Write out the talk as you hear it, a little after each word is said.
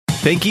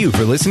Thank you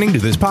for listening to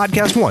this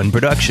Podcast One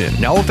production,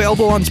 now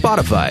available on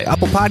Spotify,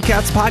 Apple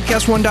Podcasts,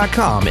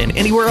 PodcastOne.com, and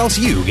anywhere else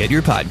you get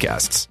your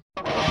podcasts.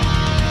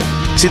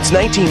 Since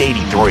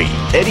 1983,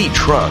 Eddie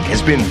Trunk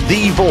has been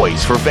the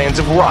voice for fans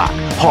of rock,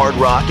 hard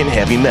rock, and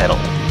heavy metal.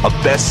 A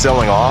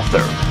best-selling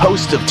author,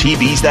 host of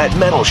TV's That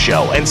Metal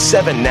Show and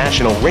 7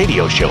 national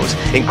radio shows,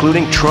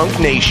 including Trunk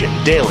Nation,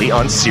 daily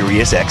on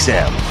Sirius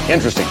XM.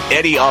 Interesting.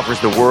 Eddie offers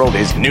the world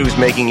his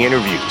news-making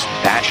interviews,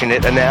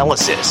 passionate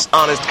analysis,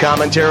 honest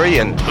commentary,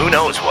 and who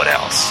knows what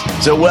else.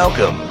 So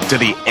welcome to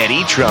the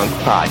Eddie Trunk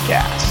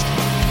Podcast.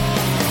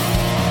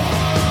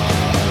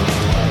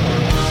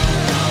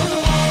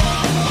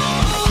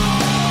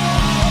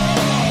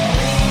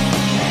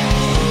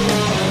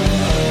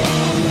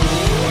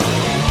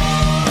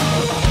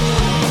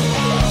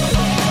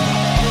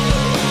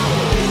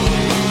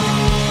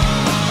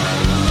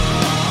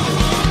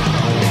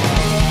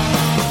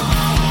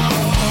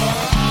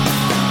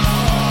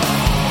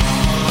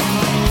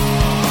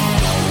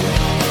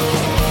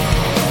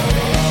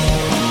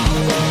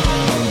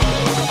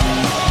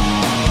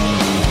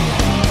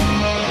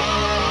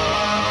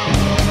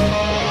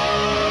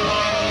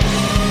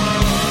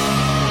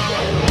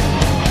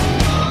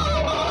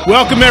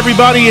 Welcome,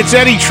 everybody. It's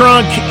Eddie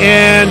Trunk,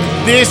 and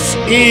this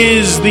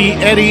is the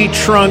Eddie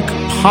Trunk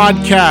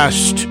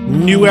Podcast.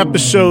 New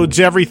episodes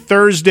every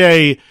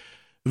Thursday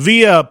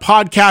via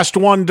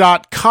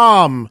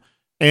podcastone.com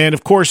and,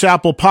 of course,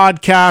 Apple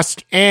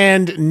Podcast,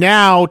 and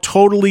now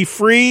totally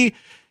free,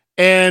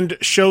 and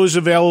shows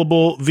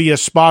available via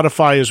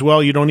Spotify as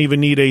well. You don't even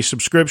need a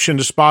subscription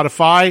to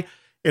Spotify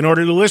in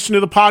order to listen to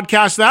the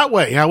podcast that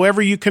way.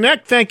 However you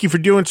connect, thank you for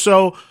doing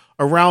so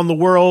around the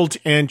world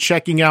and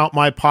checking out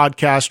my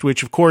podcast,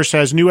 which of course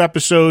has new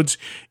episodes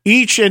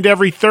each and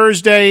every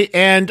Thursday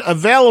and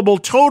available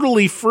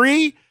totally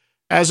free,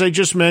 as I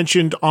just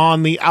mentioned,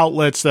 on the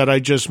outlets that I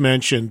just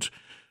mentioned.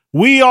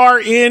 We are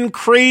in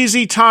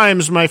crazy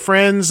times, my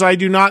friends. I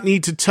do not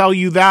need to tell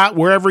you that.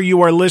 Wherever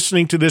you are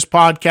listening to this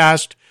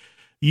podcast,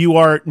 you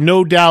are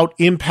no doubt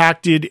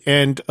impacted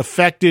and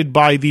affected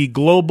by the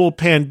global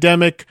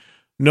pandemic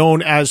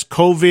known as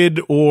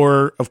COVID,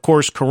 or of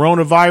course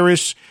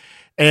coronavirus.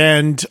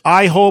 And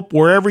I hope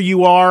wherever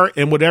you are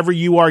and whatever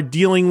you are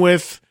dealing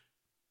with,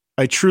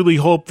 I truly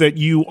hope that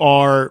you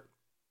are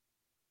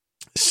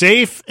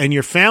safe and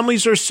your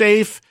families are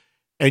safe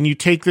and you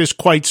take this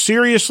quite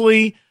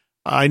seriously.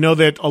 I know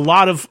that a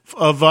lot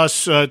of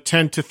us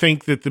tend to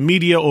think that the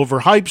media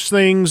overhypes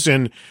things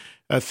and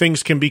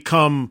things can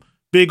become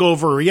big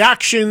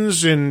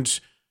overreactions and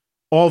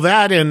all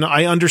that. And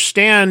I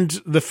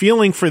understand the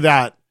feeling for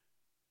that.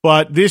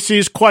 But this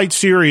is quite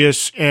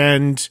serious,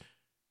 and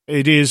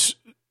it is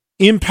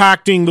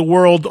impacting the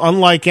world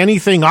unlike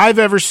anything I've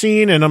ever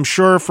seen, and I'm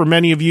sure for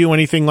many of you,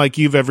 anything like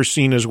you've ever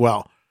seen as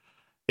well.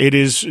 It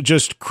is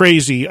just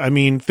crazy. I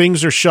mean,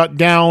 things are shut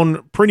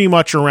down pretty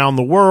much around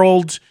the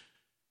world.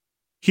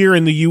 Here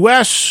in the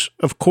U.S.,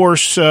 of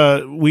course,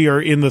 we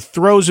are in the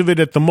throes of it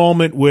at the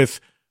moment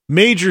with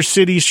major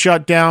cities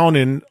shut down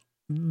and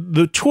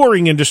the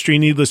touring industry,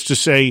 needless to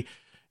say,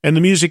 and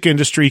the music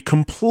industry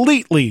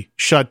completely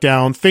shut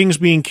down, things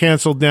being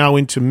canceled now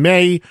into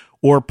May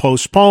or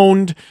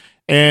postponed,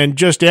 and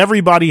just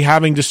everybody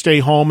having to stay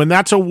home. And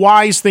that's a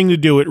wise thing to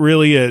do. It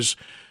really is.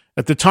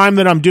 At the time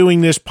that I'm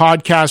doing this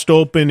podcast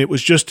open, it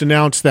was just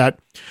announced that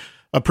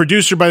a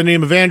producer by the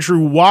name of Andrew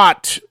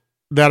Watt,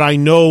 that I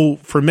know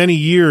for many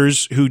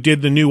years, who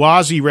did the new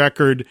Ozzy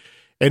record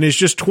and is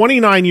just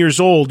 29 years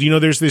old. You know,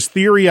 there's this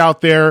theory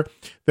out there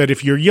that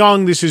if you're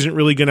young, this isn't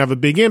really going to have a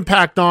big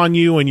impact on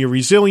you and you're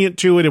resilient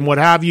to it and what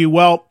have you.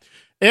 Well,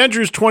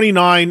 Andrew's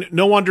 29,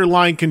 no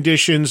underlying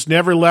conditions,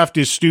 never left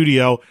his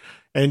studio,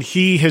 and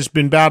he has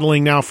been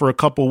battling now for a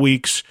couple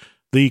weeks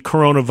the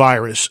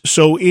coronavirus.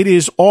 So it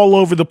is all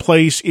over the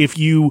place. If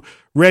you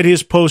read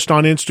his post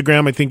on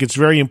Instagram, I think it's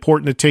very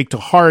important to take to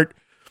heart,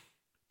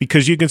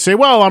 because you can say,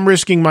 well, I'm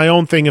risking my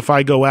own thing if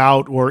I go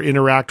out or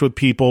interact with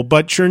people,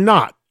 but you're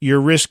not.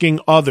 You're risking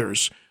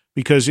others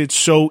because it's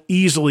so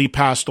easily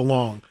passed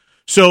along.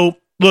 So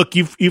look,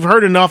 you've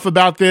heard enough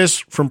about this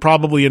from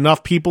probably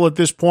enough people at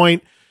this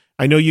point.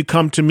 I know you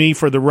come to me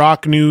for the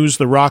rock news,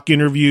 the rock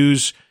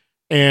interviews,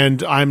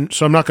 and I'm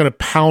not going to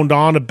pound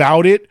on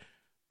about it,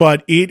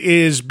 but it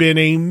has been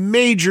a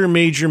major,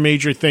 major,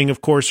 major thing,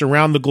 of course,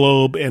 around the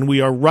globe, and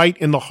we are right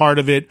in the heart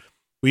of it.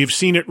 We've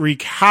seen it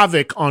wreak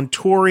havoc on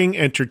touring,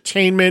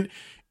 entertainment,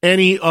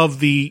 any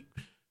of the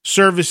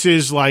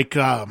services like,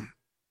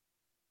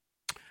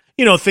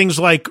 things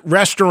like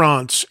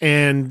restaurants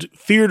and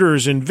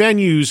theaters and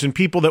venues and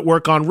people that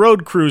work on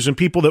road crews and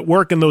people that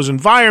work in those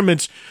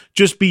environments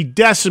just be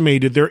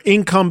decimated, their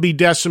income be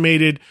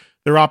decimated,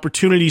 their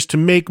opportunities to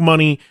make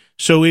money.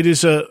 So it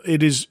is a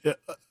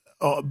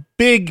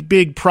big,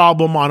 big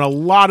problem on a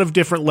lot of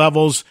different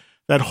levels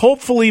that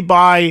hopefully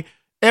by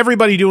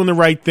everybody doing the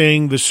right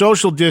thing, the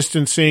social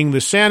distancing, the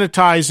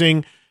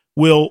sanitizing,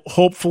 will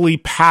hopefully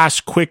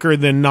pass quicker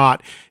than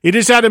not. It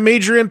has had a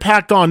major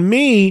impact on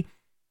me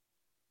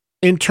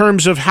in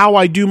terms of how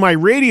I do my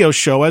radio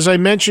show. As I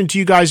mentioned to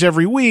you guys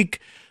every week,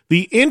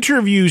 the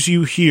interviews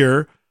you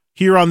hear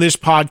here on this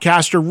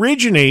podcast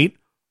originate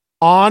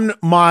on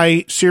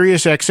my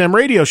SiriusXM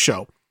radio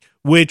show,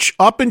 which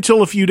up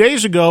until a few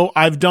days ago,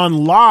 I've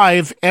done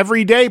live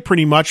every day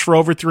pretty much for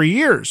over 3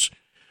 years.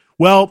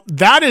 Well,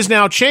 that has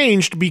now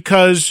changed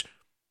because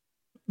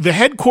the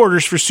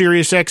headquarters for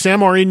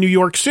SiriusXM are in New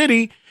York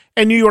City,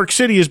 and New York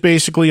City is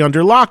basically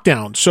under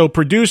lockdown. So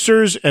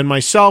producers and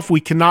myself, we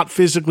cannot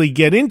physically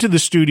get into the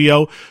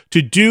studio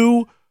to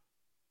do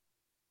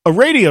a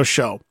radio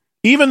show.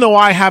 Even though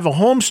I have a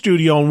home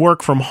studio and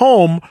work from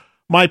home,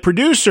 my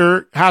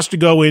producer has to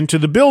go into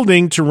the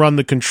building to run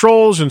the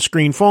controls and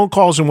screen phone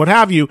calls and what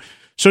have you.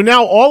 So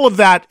now all of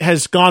that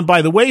has gone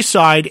by the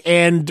wayside,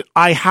 and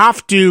I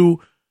have to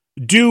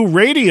do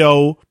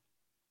radio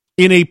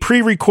in a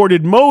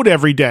pre-recorded mode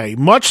every day,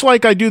 much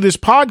like I do this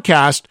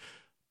podcast,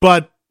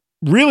 but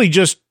really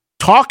just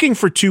talking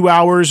for 2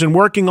 hours and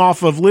working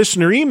off of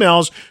listener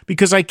emails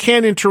because I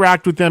can't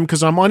interact with them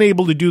because I'm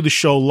unable to do the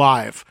show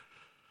live.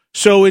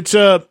 So it's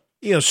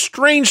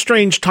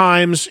strange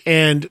times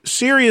and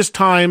serious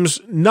times,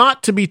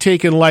 not to be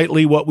taken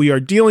lightly what we are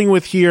dealing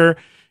with here.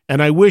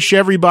 And I wish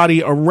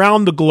everybody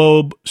around the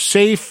globe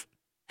safe,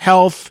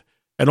 health,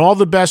 and all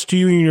the best to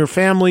you and your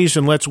families.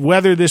 And let's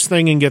weather this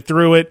thing and get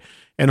through it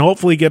and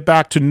hopefully get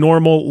back to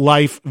normal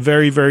life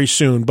very, very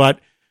soon. But,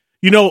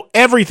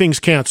 everything's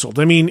canceled.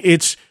 I mean,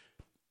 it's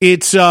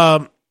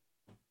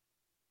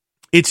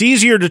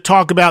easier to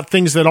talk about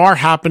things that are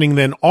happening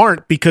than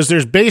aren't because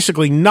there's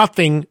basically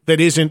nothing that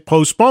isn't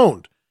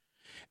postponed.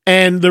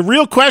 And the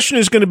real question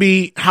is going to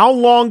be, how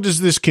long does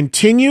this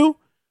continue?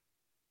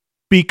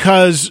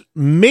 Because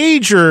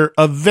major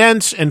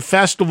events and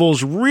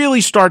festivals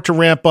really start to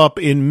ramp up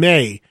in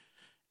May.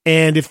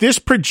 And if this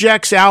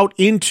projects out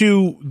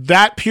into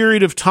that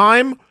period of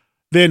time,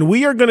 then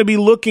we are going to be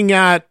looking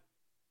at,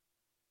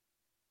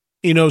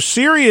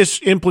 serious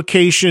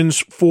implications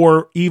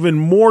for even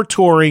more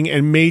touring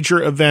and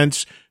major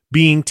events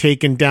being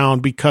taken down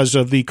because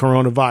of the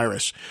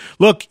coronavirus.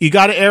 Look, you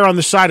got to err on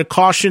the side of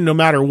caution no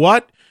matter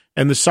what,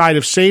 and the side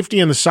of safety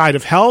and the side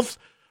of health.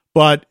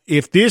 But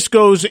if this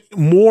goes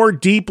more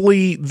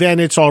deeply than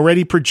it's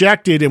already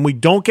projected and we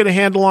don't get a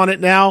handle on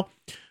it now,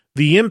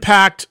 the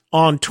impact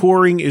on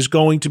touring is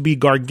going to be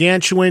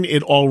gargantuan.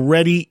 It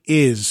already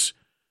is.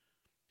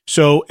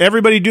 So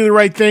everybody do the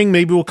right thing.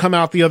 Maybe we'll come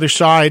out the other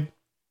side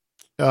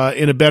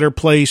in a better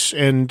place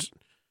and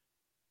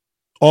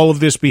all of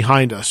this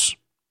behind us.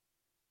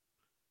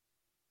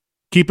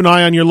 Keep an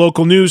eye on your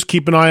local news.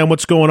 Keep an eye on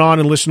what's going on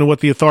and listen to what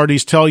the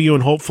authorities tell you,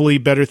 and hopefully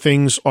better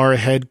things are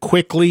ahead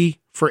quickly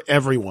for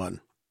everyone.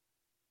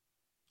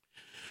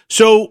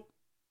 So,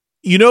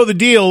 you know the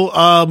deal.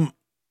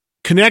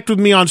 Connect with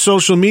me on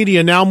social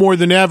media now more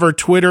than ever.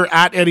 Twitter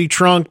at Eddie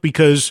Trunk,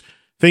 because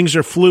things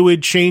are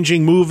fluid,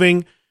 changing,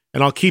 moving,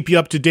 and I'll keep you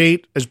up to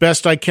date as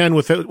best I can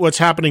with what's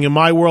happening in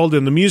my world,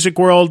 in the music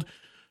world.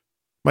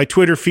 My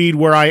Twitter feed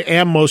where I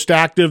am most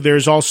active.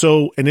 There's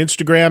also an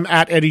Instagram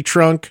at Eddie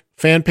Trunk,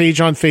 fan page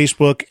on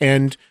Facebook,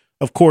 and,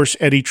 of course,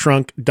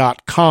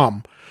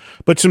 eddietrunk.com.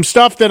 But some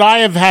stuff that I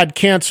have had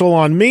cancel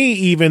on me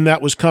even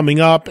that was coming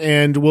up,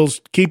 and we'll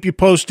keep you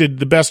posted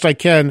the best I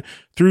can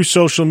through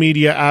social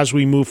media as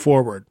we move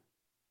forward.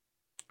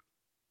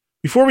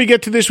 Before we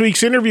get to this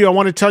week's interview, I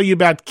want to tell you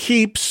about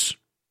Keeps.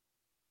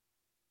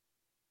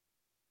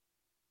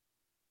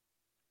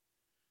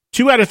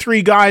 2 out of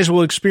 3 guys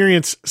will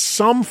experience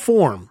some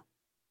form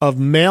of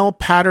male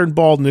pattern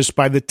baldness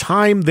by the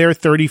time they're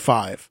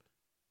 35.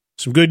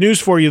 Some good news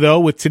for you, though.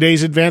 With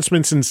today's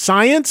advancements in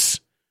science,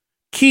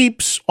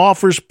 Keeps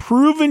offers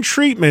proven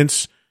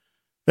treatments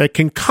that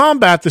can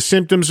combat the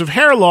symptoms of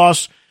hair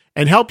loss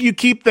and help you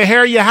keep the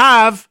hair you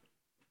have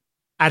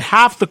at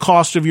half the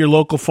cost of your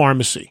local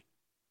pharmacy.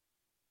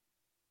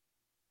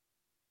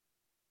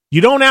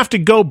 You don't have to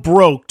go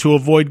broke to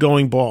avoid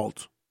going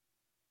bald.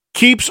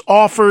 Keeps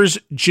offers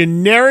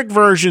generic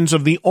versions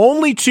of the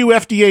only 2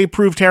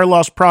 FDA-approved hair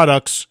loss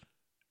products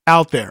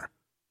out there.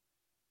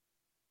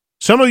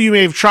 Some of you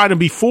may have tried them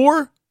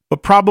before,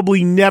 but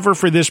probably never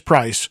for this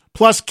price.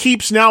 Plus,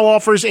 Keeps now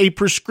offers a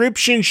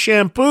prescription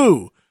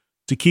shampoo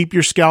to keep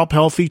your scalp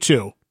healthy,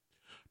 too.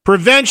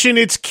 Prevention,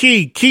 it's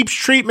key. Keeps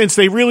treatments,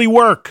 they really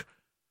work.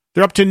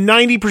 They're up to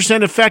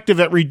 90% effective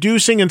at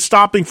reducing and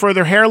stopping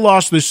further hair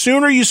loss. The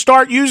sooner you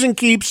start using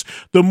Keeps,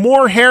 the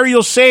more hair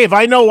you'll save.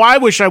 I know I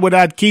wish I would have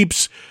had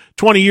Keeps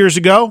 20 years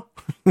ago.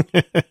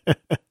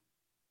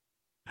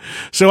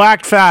 So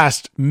act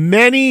fast.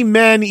 Many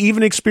men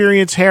even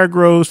experience hair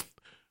growth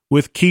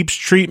with Keeps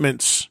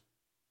treatments.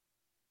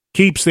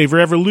 Keeps, they've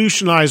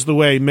revolutionized the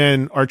way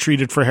men are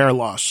treated for hair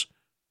loss.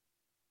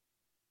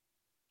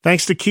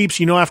 Thanks to Keeps,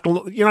 you don't have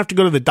to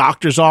go to the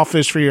doctor's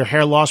office for your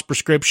hair loss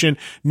prescription.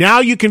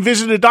 Now you can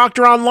visit a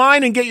doctor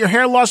online and get your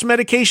hair loss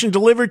medication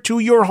delivered to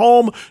your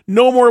home.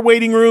 No more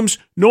waiting rooms,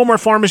 no more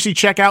pharmacy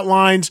checkout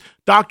lines,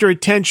 doctor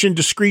attention,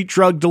 discreet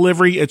drug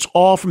delivery. It's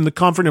all from the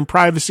comfort and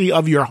privacy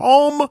of your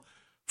home.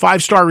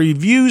 5-star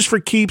reviews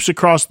for Keeps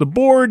across the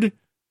board.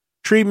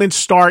 Treatments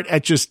start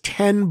at just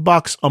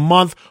 $10 a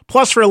month.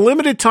 Plus, for a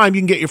limited time,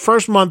 you can get your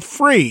first month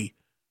free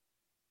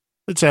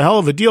It's a hell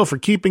of a deal for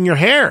keeping your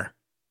hair.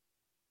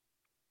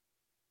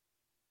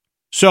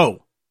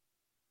 So,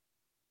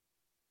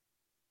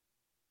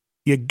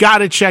 you got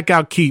to check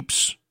out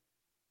Keeps.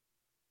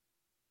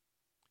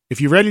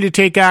 If you're ready to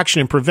take action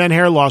and prevent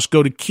hair loss,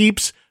 go to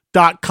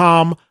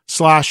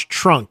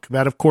keeps.com/trunk.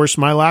 That, of course,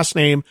 my last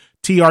name,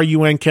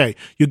 Trunk.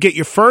 You'll get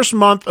your first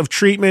month of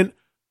treatment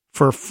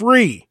for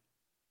free.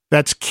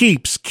 That's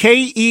Keeps,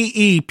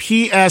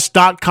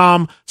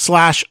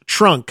 KEEPS.com/trunk,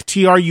 Trunk.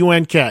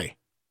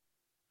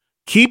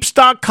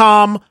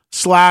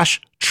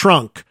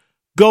 Keeps.com/trunk.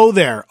 Go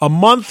there. A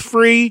month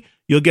free.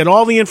 You'll get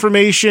all the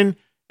information.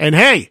 And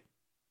hey,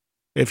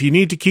 if you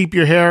need to keep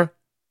your hair,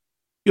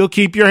 you'll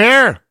keep your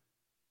hair.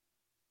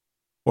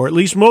 Or at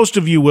least most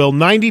of you will.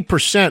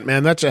 90%,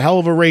 man. That's a hell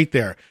of a rate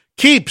there.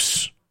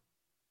 Keeps.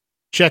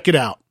 Check it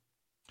out.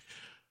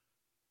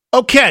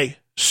 Okay,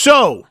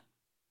 so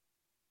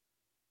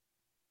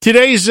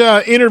today's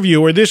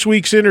interview, or this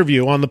week's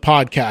interview on the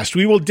podcast,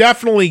 we will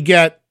definitely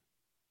get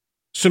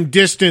some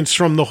distance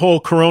from the whole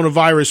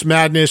coronavirus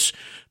madness,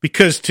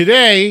 because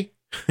today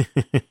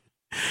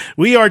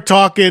we are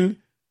talking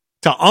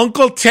to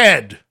Uncle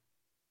Ted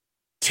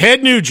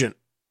Nugent.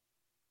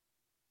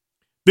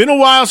 Been a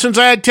while since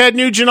I had Ted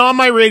Nugent on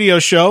my radio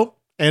show.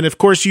 And of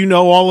course, you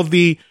know, all of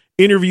the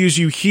interviews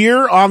you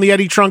hear on the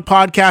Eddie Trunk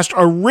podcast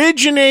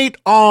originate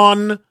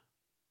on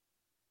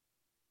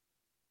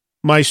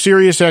my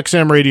Sirius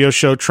XM radio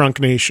show, Trunk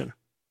Nation,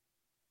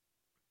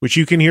 which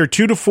you can hear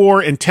 2 to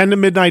 4 and 10 to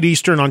midnight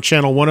Eastern on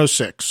channel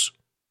 106.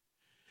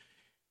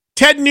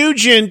 Ted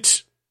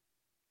Nugent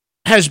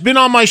has been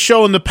on my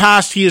show in the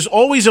past. He is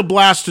always a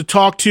blast to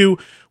talk to.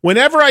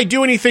 Whenever I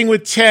do anything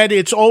with Ted,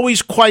 it's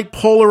always quite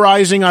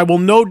polarizing. I will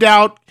no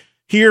doubt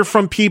hear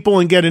from people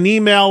and get an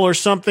email or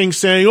something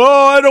saying, oh,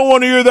 I don't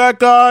want to hear that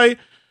guy.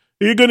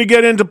 You're going to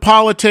get into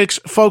politics.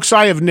 Folks,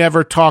 I have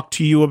never talked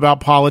to you about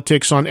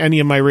politics on any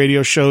of my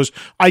radio shows.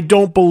 I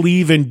don't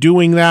believe in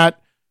doing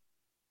that.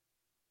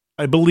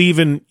 I believe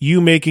in you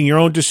making your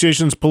own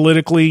decisions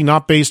politically,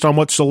 not based on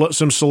what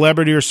some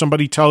celebrity or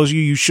somebody tells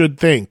you should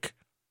think.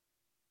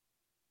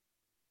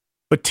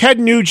 But Ted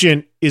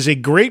Nugent is a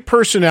great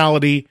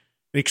personality,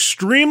 an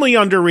extremely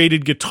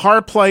underrated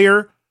guitar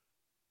player,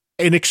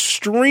 an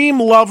extreme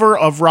lover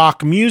of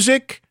rock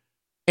music,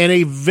 and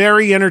a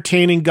very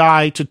entertaining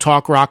guy to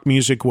talk rock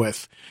music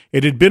with.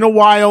 It had been a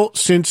while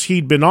since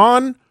he'd been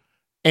on,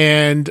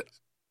 and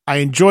I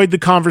enjoyed the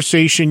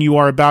conversation you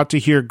are about to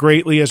hear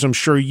greatly, as I'm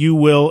sure you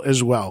will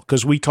as well,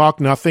 because we talk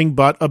nothing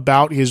but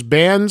about his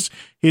bands,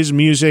 his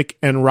music,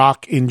 and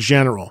rock in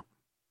general.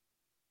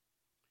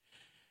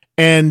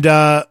 And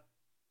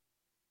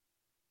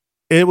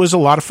it was a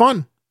lot of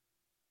fun,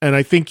 and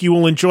I think you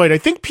will enjoy it. I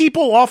think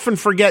people often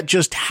forget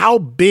just how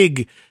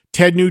big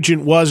Ted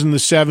Nugent was in the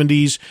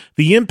 70s,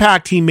 the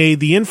impact he made,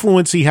 the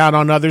influence he had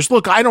on others.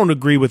 Look, I don't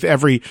agree with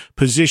every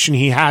position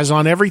he has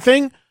on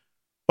everything,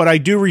 but I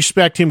do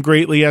respect him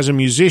greatly as a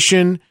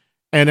musician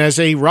and as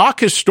a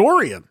rock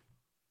historian.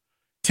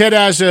 Ted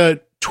has a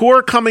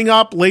tour coming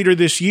up later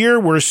this year.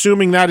 We're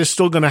assuming that is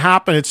still going to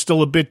happen. It's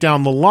still a bit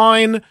down the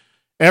line.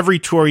 Every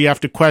tour you have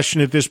to question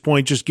at this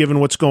point, just given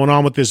what's going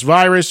on with this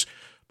virus.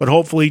 But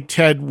hopefully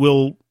Ted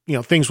will,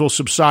 things will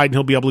subside and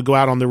he'll be able to go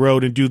out on the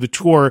road and do the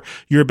tour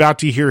you're about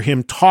to hear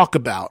him talk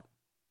about.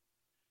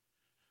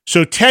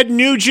 So Ted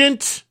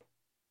Nugent,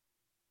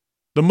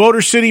 the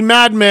Motor City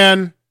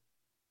Madman,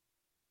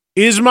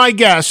 is my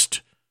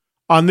guest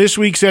on this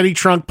week's Eddie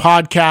Trunk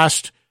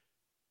podcast.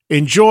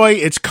 Enjoy.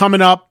 It's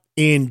coming up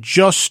in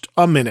just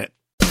a minute.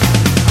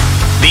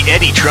 The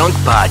Eddie Trunk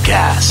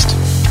Podcast.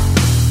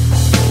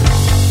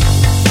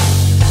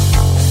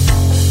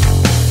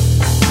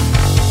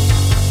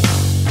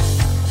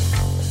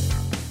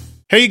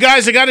 Hey, you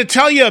guys, I got to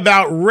tell you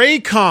about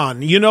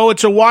Raycon. You know,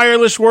 it's a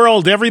wireless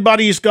world.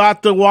 Everybody's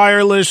got the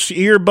wireless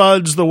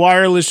earbuds, the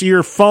wireless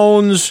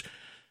earphones.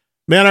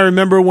 Man, I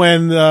remember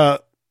when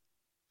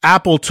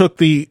Apple took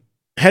the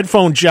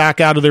headphone jack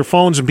out of their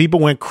phones and people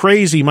went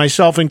crazy,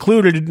 myself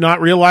included,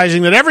 not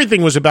realizing that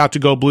everything was about to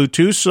go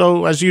Bluetooth.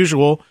 So, as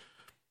usual,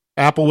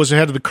 Apple was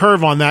ahead of the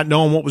curve on that,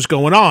 knowing what was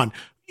going on.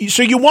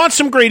 So you want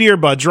some great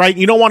earbuds, right?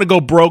 You don't want to go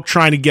broke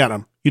trying to get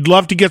them. You'd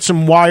love to get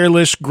some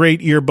wireless, great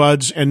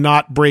earbuds and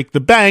not break the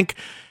bank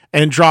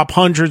and drop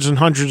hundreds and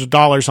hundreds of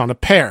dollars on a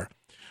pair.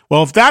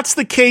 Well, if that's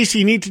the case,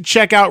 you need to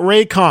check out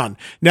Raycon.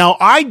 Now,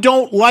 I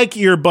don't like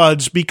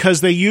earbuds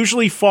because they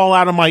usually fall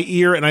out of my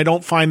ear and I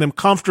don't find them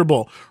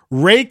comfortable.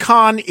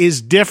 Raycon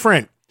is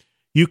different.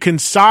 You can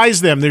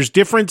size them. There's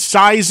different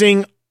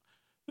sizing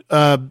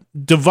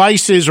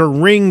devices or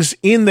rings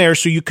in there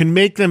so you can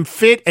make them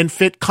fit and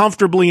fit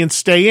comfortably and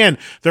stay in.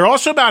 They're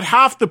also about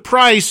half the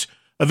price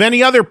of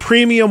any other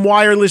premium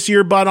wireless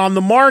earbud on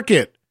the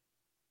market.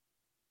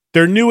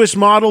 Their newest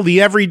model,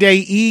 the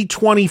Everyday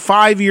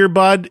E25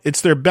 earbud,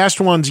 it's their best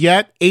ones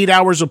yet. 8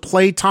 hours of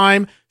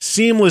playtime,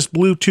 seamless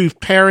Bluetooth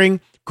pairing,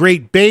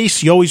 great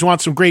bass. You always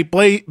want some great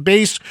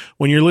bass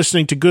when you're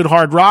listening to good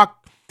hard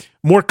rock.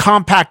 More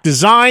compact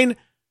design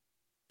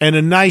and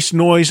a nice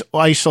noise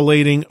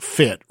isolating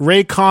fit.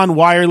 Raycon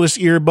wireless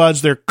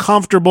earbuds, they're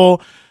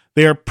comfortable.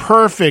 They are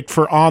perfect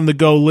for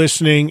on-the-go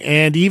listening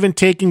and even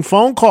taking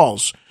phone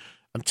calls.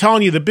 I'm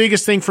telling you, the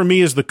biggest thing for me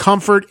is the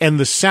comfort and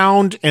the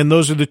sound, and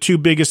those are the two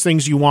biggest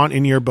things you want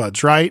in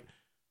earbuds, right?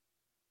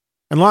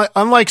 And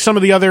unlike some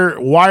of the other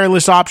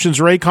wireless options,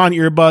 Raycon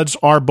earbuds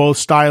are both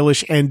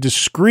stylish and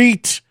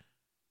discreet.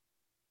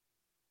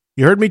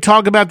 You heard me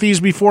talk about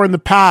these before in the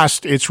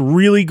past. It's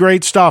really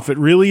great stuff. It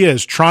really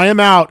is. Try them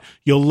out.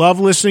 You'll love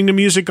listening to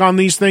music on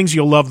these things.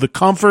 You'll love the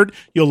comfort.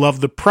 You'll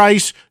love the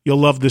price. You'll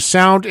love the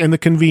sound and the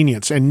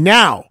convenience. And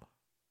now,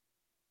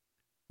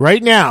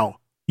 right now,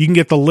 you can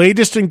get the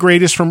latest and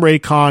greatest from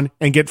Raycon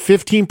and get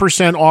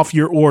 15% off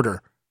your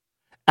order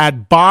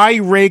at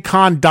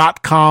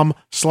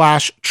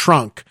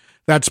buyraycon.com/trunk.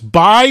 That's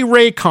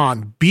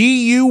buyraycon,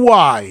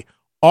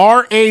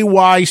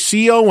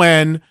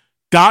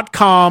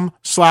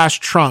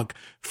 BUYRAYCON.com/trunk.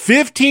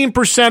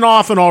 15%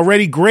 off an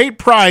already great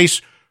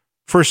price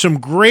for some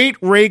great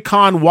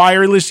Raycon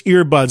wireless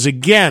earbuds.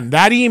 Again,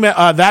 that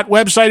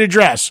website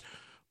address,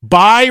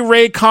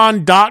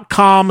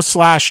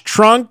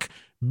 buyraycon.com/trunk,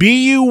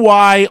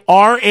 BUYRAYCON,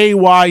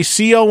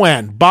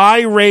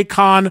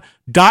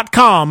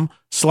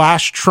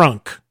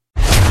 buyraycon.com/trunk.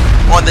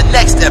 On the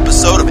next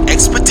episode of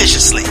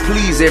Expeditiously.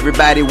 Please,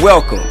 everybody,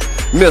 welcome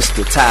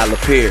Mr. Tyler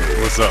Perry.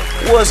 What's up,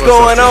 man? What's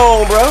going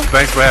on, bro?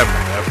 Thanks for having me,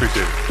 man. I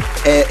appreciate it.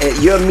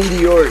 Your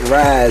meteoric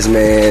rise,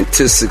 man,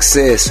 to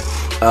success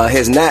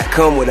has not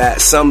come without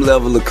some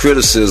level of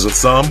criticism.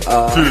 Some?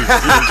 Yeah.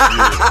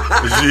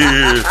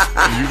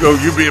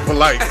 You being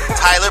polite.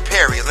 Tyler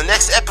Perry on the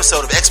next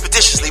episode of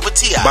Expeditiously with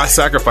T.I. My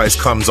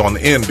sacrifice comes on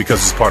the end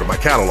because it's part of my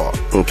catalog.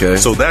 Okay.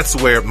 So that's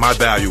where my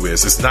value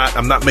is.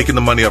 I'm not making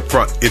the money up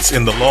front. It's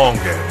in the long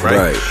game,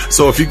 right?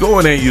 So if you go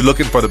in there and you're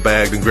looking for the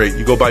bag, then great.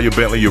 You go buy your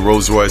Bentley, your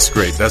Rolls Royce,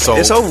 great. That's all.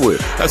 It's over with.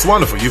 That's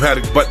wonderful. You've had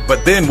it,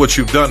 but then what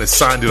you've done is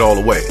signed it all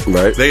away.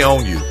 Right. They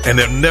own you, and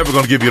they're never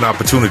going to give you an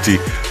opportunity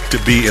to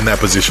be in that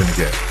position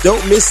again.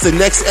 Don't miss the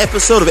next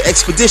episode of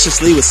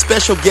Expeditiously with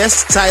special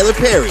guest Tyler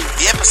Perry.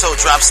 The episode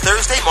drops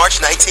Thursday, March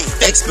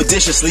 19th.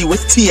 Expeditiously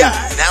with T.I.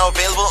 Now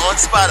available on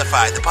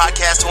Spotify, the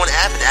Podcast One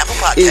app, and Apple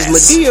Podcasts.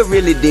 Is Medea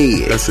really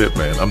dead? That's it,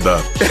 man. I'm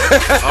done.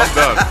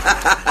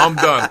 I'm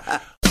done.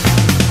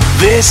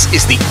 This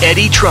is the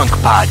Eddie Trunk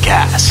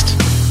Podcast.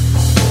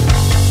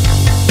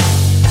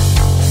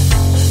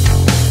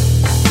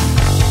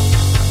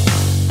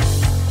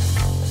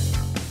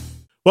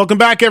 Welcome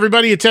back,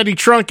 everybody. It's Eddie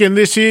Trunk, and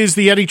this is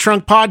the Eddie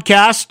Trunk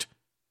Podcast.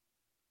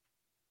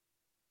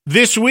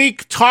 This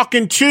week,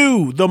 talking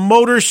to the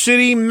Motor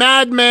City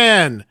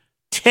Madman,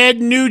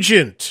 Ted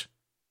Nugent.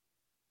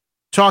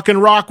 Talking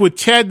rock with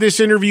Ted. This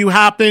interview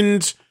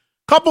happened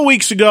a couple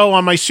weeks ago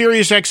on my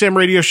Sirius XM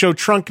radio show,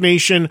 Trunk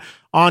Nation,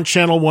 on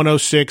Channel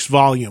 106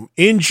 Volume.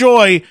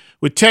 Enjoy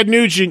with Ted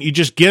Nugent. You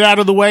just get out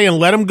of the way and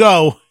let him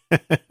go.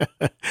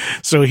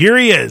 So here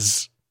he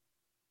is.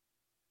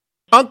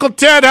 Uncle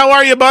Ted, how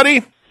are you,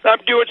 buddy? I'm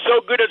doing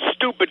so good it's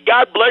stupid.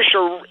 God bless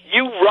you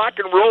rock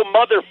and roll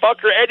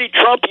motherfucker, Eddie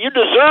Trump. You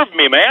deserve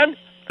me, man.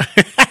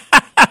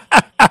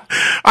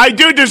 I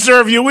do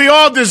deserve you. We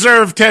all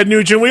deserve Ted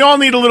Nugent. We all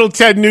need a little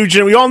Ted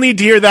Nugent. We all need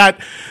to hear that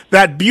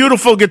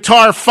beautiful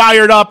guitar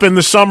fired up in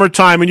the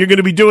summertime, and you're going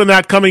to be doing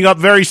that coming up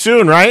very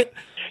soon, right?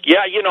 Yeah,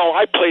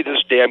 I play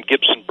this damn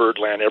Gibson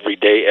Birdland every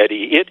day,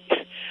 Eddie.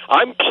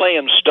 I'm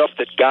playing stuff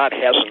that God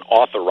hasn't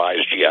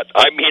authorized yet.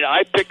 I mean,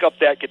 I pick up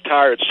that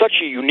guitar. It's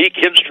such a unique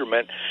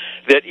instrument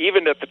that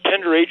even at the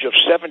tender age of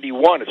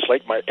 71, it's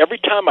like every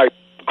time I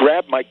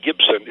grab my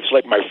Gibson, it's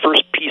like my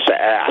first piece of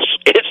ass.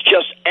 It's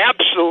just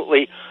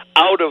absolutely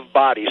out of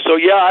body. So,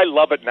 yeah, I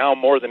love it now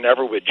more than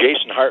ever with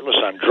Jason Hartless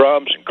on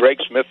drums and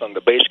Greg Smith on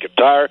the bass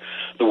guitar.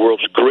 The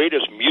world's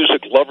greatest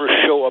music lovers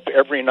show up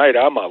every night.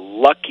 I'm a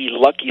lucky,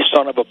 lucky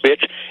son of a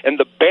bitch. And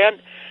the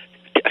band,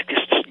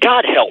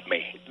 God help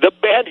me, the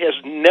band has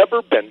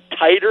never been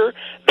tighter.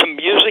 The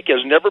music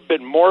has never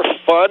been more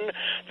fun.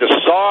 The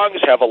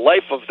songs have a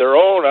life of their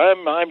own.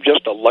 I'm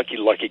just a lucky,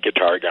 lucky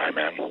guitar guy,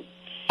 man.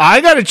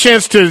 I got a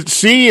chance to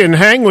see and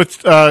hang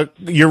with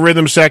your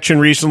rhythm section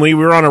recently.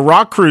 We were on a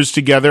rock cruise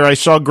together. I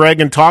saw Greg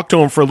and talked to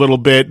him for a little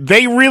bit.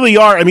 They really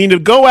are. I mean, to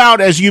go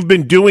out as you've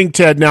been doing,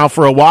 Ted, now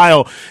for a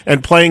while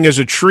and playing as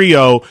a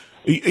trio,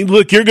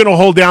 look, you're going to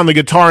hold down the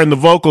guitar and the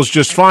vocals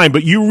just fine,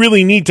 but you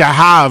really need to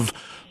have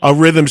a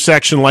rhythm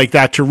section like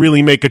that to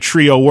really make a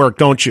trio work,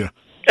 don't you?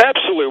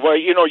 Absolutely. Well,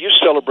 you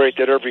celebrate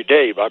that every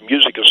day.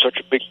 Music is such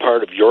a big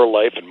part of your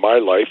life and my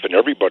life and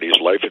everybody's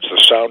life. It's the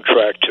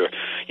soundtrack to,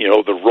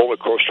 the roller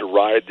coaster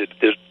ride that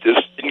this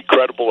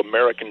incredible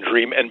American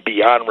dream and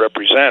beyond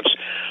represents.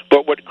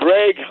 But what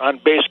Greg on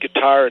bass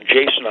guitar and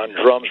Jason on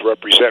drums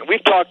represent,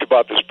 we've talked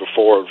about this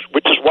before,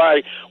 which is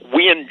why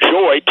we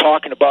enjoy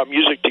talking about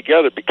music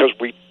together, because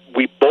we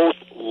both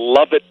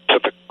love it to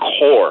the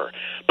core.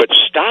 But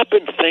stop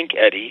and think,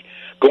 Eddie.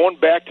 Going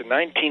back to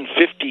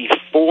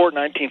 1954,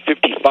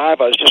 1955,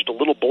 I was just a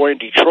little boy in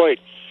Detroit.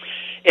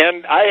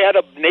 And I had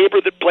a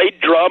neighbor that played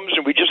drums,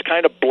 and we just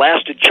kind of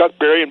blasted Chuck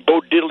Berry and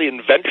Bo Diddley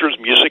and Ventures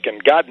music,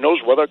 and God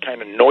knows what other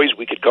kind of noise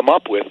we could come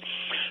up with.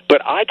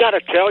 But I got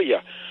to tell you,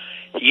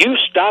 you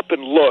stop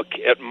and look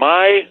at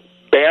my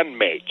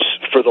bandmates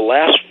for the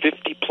last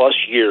 50-plus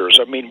years.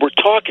 I mean, we're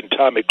talking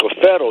Tommy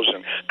Clufettos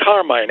and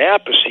Carmine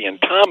Appice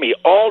and Tommy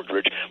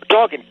Aldridge. We're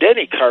talking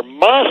Denny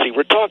Carmassi.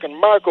 We're talking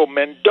Marco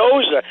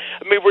Mendoza.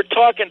 I mean, we're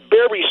talking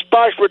Barry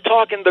Sparks. We're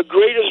talking the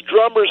greatest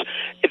drummers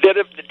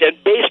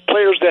and bass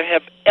players that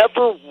have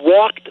ever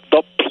walked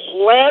the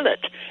planet.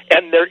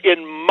 And they're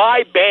in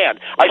my band.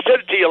 I said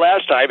it to you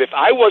last time. If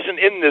I wasn't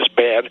in this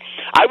band,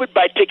 I would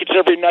buy tickets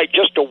every night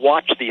just to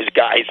watch these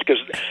guys, because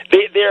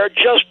they are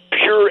just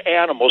pure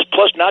animals.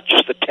 Plus, not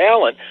just the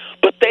talent,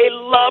 but they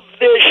love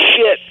this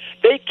shit.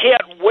 They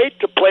can't wait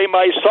to play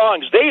my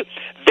songs. They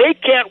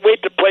can't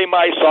wait to play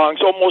my songs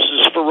almost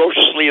as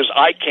ferociously as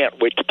I can't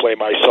wait to play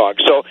my songs.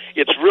 So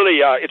it's really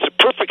it's a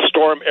perfect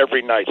storm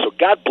every night. So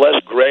God bless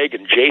Greg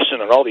and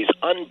Jason and all these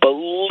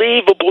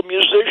unbelievable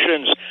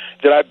musicians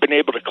that I've been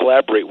able to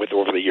collaborate with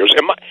over the years.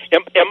 Am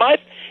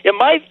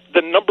I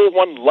the number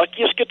one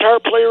luckiest guitar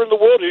player in the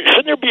world?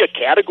 Shouldn't there be a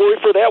category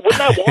for that?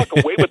 Wouldn't I walk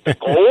away with the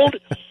gold?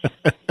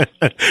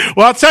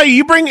 Well, I'll tell you,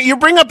 you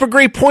bring up a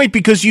great point,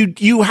 because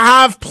you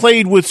have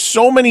played with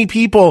so many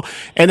people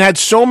and had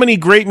so many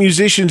great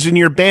musicians in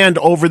your band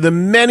over the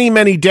many,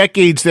 many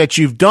decades that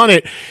you've done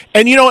it.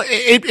 And, you know,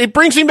 it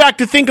brings me back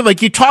to thinking,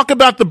 like, you talk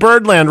about the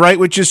Birdland, right,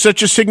 which is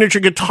such a signature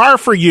guitar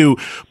for you.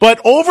 But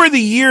over the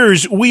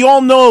years, we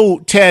all know,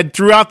 Ted,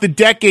 throughout the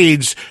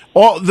decades,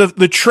 all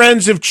the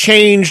trends have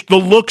changed, the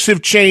looks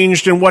have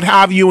changed, and what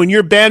have you, and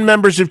your band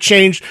members have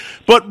changed.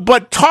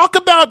 But talk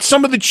about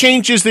some of the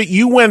changes that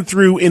you went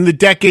through in the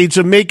decades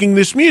of making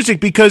this music,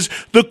 because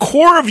the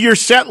core of your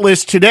set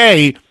list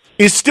today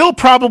is still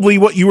probably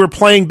what you were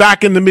playing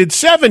back in the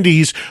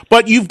mid-'70s,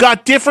 but you've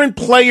got different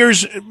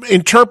players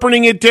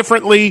interpreting it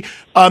differently.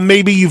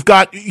 Maybe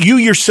you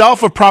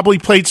yourself have probably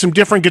played some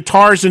different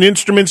guitars and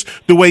instruments,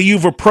 the way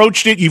you've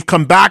approached it. You've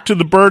come back to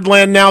the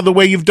Birdland now, the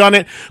way you've done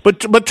it.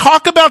 But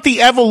talk about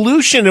the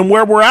evolution and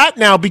where we're at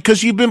now,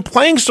 because you've been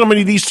playing so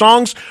many of these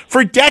songs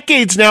for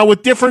decades now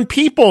with different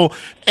people,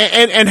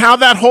 and how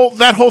that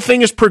whole thing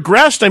has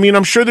progressed. I mean,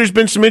 I'm sure there's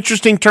been some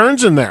interesting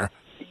turns in there.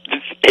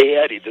 Hey,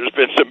 Eddie, there's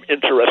been some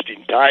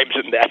interesting times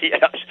in that,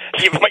 yes.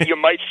 You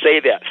might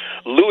say that.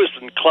 Lewis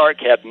and Clark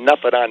had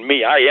nothing on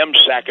me. I am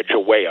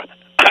Sacagawea.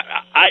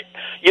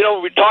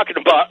 We're talking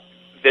about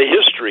the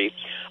history.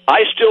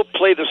 I still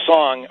play the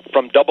song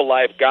from Double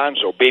Live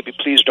Gonzo, Baby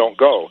Please Don't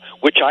Go,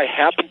 which I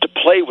happened to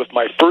play with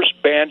my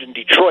first band in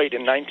Detroit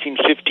in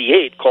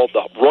 1958 called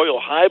the Royal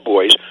High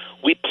Boys.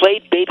 We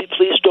played Baby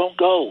Please Don't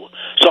Go.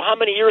 So how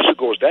many years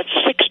ago is that?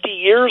 60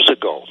 years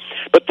ago.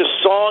 But the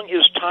song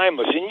is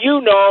timeless. And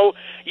you know,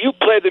 you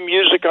play the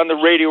music on the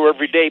radio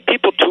every day.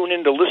 People tune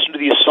in to listen to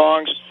these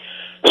songs.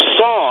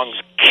 Songs,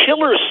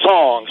 killer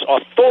songs,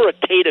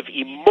 authoritative,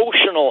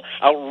 emotional,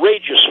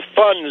 outrageous,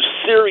 fun,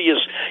 serious,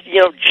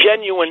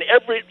 genuine,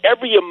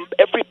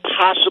 every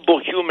possible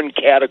human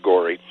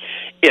category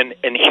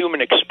in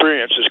human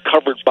experience is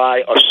covered by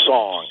a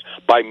song,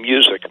 by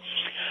music.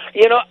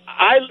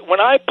 When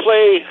I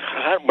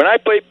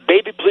play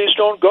Baby Please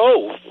Don't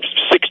Go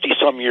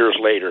 60-some years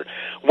later,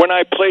 when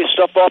I play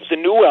stuff off the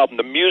new album,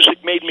 The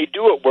Music Made Me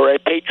Do It, where I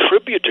pay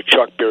tribute to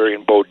Chuck Berry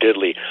and Bo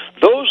Diddley,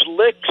 those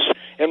licks,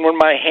 and when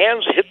my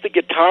hands hit the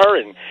guitar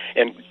and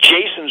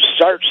Jason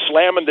starts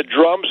slamming the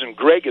drums and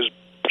Greg is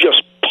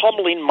just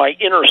pummeling my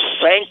inner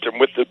sanctum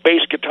with the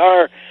bass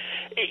guitar,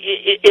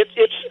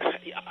 it's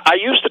I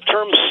use the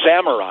term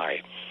samurai.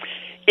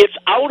 It's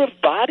out of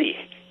body.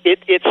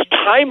 It's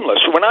timeless.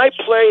 When I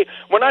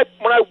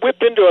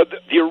whip into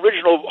the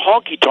original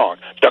honky tonk,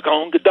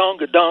 donga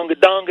donga donga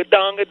donga donga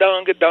donga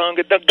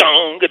donga donga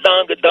donga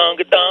donga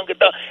donga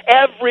donga,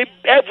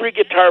 every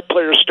guitar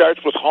player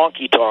starts with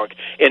honky tonk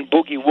and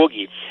boogie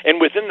woogie.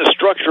 And within the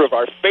structure of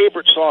our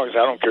favorite songs,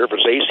 I don't care if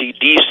it's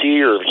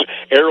AC/DC or it's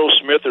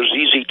Aerosmith or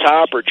ZZ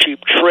Top or Cheap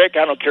Trick,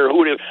 I don't care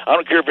who it is, I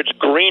don't care if it's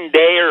Green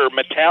Day or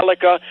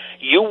Metallica,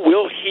 you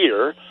will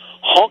hear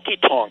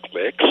honky tonk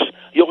licks,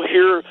 you'll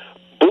hear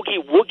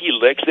boogie woogie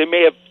licks.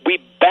 We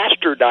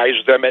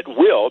bastardized them at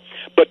will,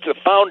 but the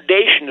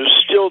foundation is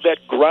still that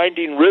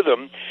grinding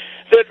rhythm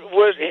that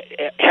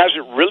has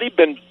it really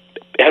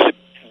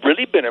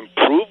been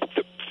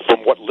improved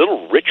from what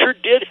Little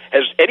Richard did?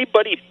 Has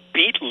anybody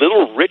beat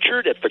Little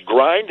Richard at the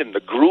grind and the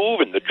groove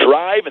and the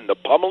drive and the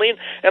pummeling?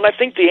 And I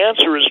think the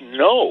answer is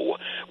no.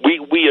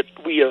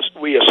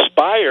 We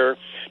aspire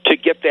to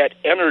get that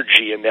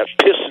energy and that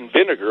piss and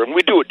vinegar, and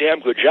we do a damn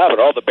good job at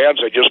all the bands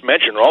I just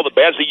mentioned, all the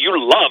bands that you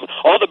love,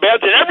 all the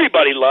bands that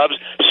everybody loves,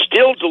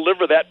 still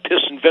deliver that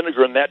piss and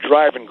vinegar and that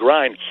drive and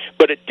grind.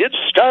 But it did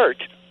start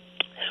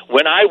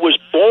when I was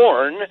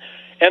born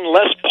and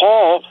Les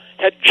Paul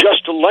had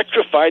just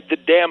electrified the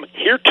damn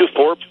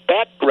heretofore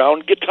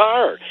background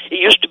guitar. It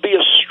used to be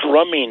a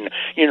strumming,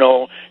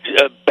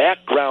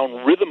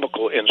 background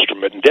rhythmical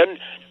instrument. And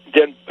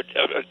then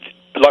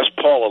Les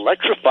Paul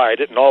electrified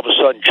it, and all of a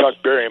sudden Chuck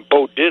Berry and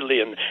Bo Diddley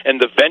and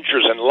the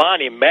Ventures and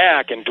Lonnie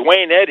Mack and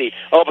Dwayne Eddy,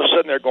 all of a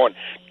sudden they're going,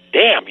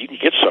 damn, you can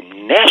get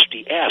some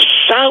nasty-ass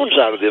sounds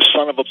out of this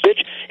son of a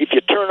bitch if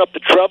you turn up the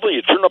treble,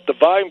 you turn up the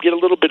volume, get a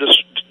little bit of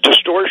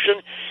distortion.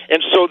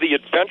 And so the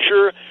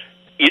adventure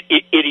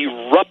it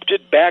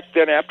erupted back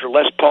then after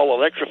Les Paul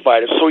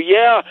electrified it. So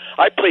yeah,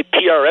 I play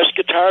PRS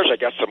guitars. I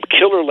got some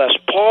killer Les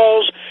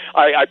Pauls.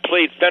 I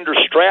played Fender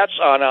Strats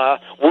on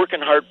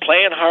Working Hard,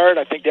 Playing Hard.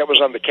 I think that was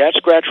on the Cat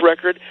Scratch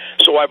record.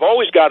 So I've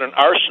always got an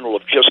arsenal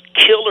of just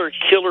killer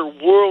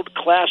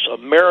world-class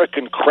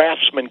American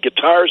craftsman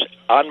guitars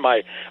at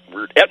my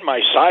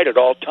side at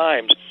all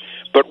times.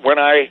 But when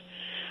I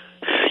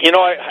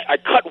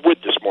cut wood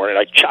this morning.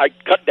 I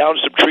cut down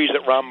some trees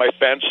that were on my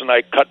fence, and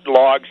I cut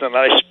logs, and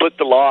I split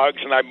the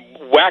logs, and I'm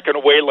whacking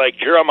away like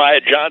Jeremiah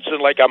Johnson,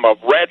 like I'm a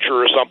rancher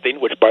or something,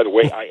 which, by the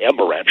way, I am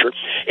a rancher.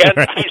 And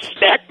I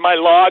stacked my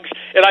logs,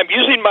 and I'm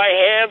using my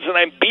hands, and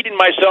I'm beating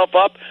myself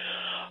up.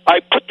 I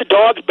put the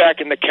dogs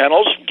back in the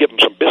kennels, give them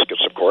some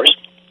biscuits, of course,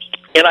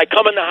 and I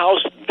come in the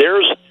house.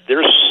 There's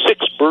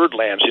 6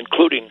 Birdlands,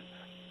 including,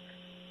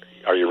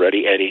 are you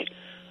ready, Eddie?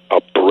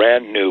 A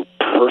brand new,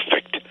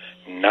 perfect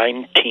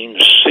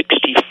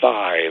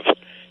 1965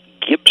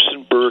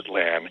 Gibson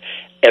Birdland,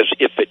 as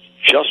if it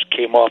just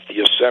came off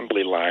the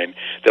assembly line,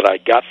 that I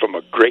got from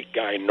a great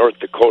guy in North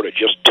Dakota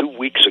just 2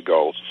 weeks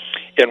ago.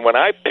 And when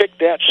I picked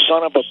that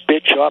son of a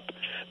bitch up,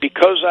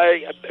 because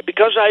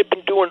I've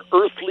been doing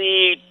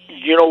earthly,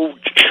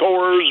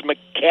 chores,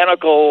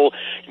 mechanical,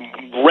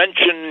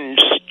 wrenching,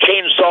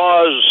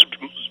 chainsaws,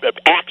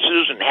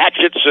 axes and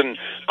hatchets and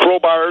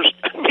crowbars,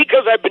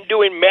 because I've been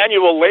doing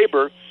manual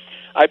labor,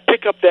 I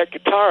pick up that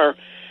guitar,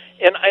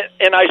 and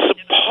I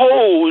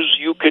suppose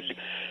you could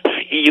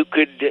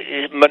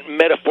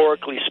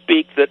metaphorically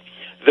speak that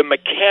the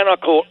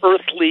mechanical,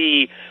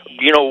 earthly,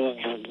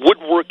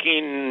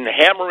 woodworking,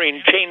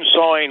 hammering,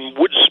 chainsawing,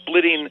 wood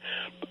splitting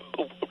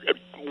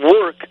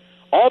work,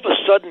 all of a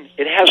sudden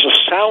it has a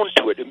sound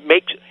to it. It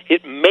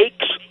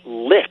makes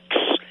licks.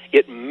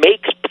 It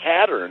makes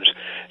patterns.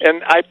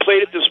 And I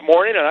played it this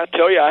morning, and I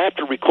tell you, I have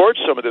to record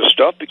some of this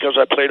stuff because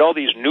I played all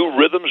these new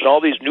rhythms and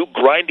all these new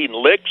grinding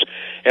licks,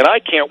 and I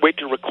can't wait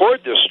to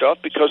record this stuff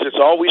because it's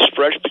always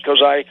fresh,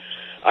 because I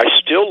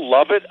still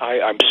love it.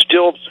 I'm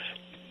still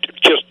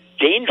just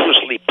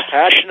dangerously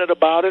passionate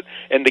about it.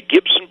 And the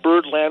Gibson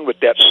Birdland with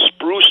that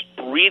spruce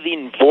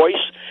breathing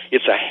voice,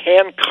 it's a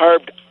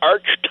hand-carved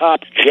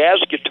arch-top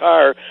jazz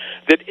guitar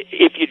that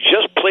if you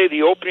just play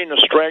the opening of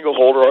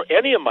Stranglehold or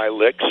any of my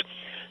licks,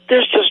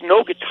 there's just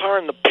no guitar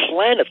on the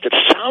planet that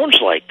sounds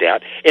like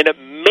that, and it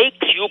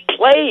makes you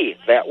play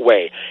that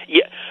way.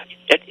 Yeah,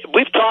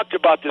 we've talked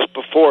about this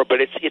before,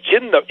 but it's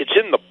in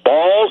the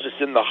balls, it's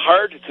in the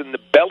heart, it's in the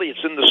belly,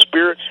 it's in the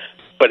spirit,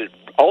 but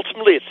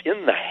ultimately it's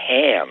in the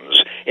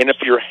hands. And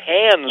if your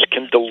hands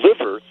can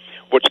deliver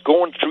what's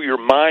going through your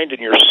mind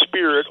and your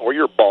spirit or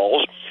your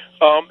balls,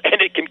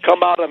 and it can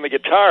come out on the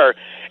guitar,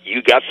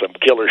 you got some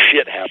killer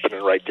shit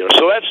happening right there.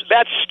 So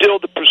that's still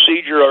the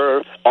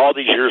procedure all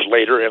these years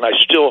later, and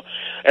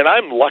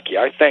I'm lucky.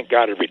 I thank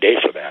God every day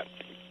for that.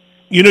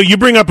 You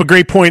bring up a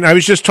great point. I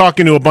was just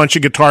talking to a bunch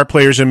of guitar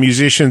players and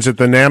musicians at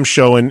the NAMM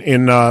show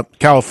in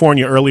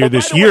California earlier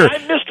this year. I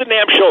missed the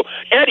NAMM show.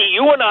 Eddie,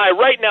 you and I,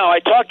 right now, I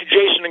talked to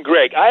Jason and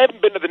Greg. I haven't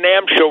been to the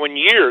NAMM show in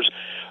years.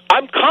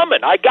 I'm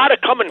coming. I got to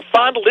come and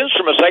fondle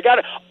instruments.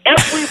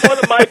 Every one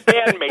of my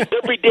bandmates,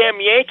 every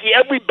damn Yankee,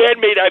 every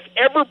bandmate I've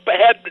ever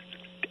had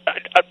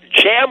a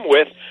jam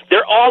with,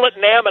 they're all at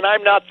NAMM and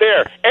I'm not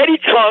there. Eddie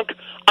Trunk,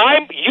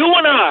 you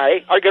and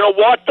I are going to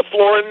walk the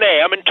floor in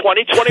NAMM in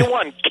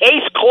 2021.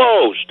 Case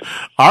closed.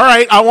 All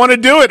right, I want to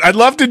do it. I'd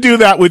love to do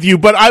that with you.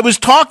 But I was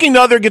talking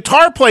to other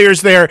guitar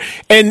players there,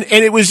 and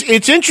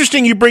it's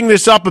interesting you bring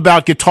this up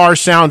about guitar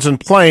sounds and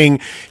playing,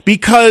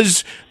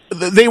 because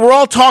they were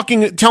all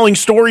telling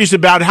stories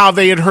about how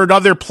they had heard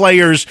other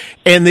players,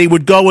 and they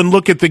would go and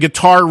look at the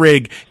guitar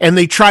rig and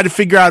they try to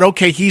figure out,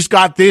 okay, he's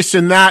got this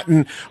and that,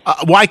 and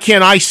why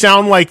can't I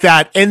sound like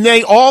that? And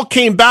they all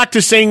came back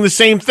to saying the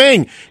same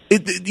thing.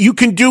 You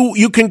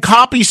can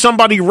copy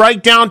somebody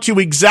right down to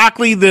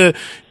exactly the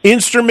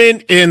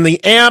instrument and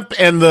the amp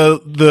and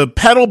the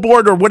pedal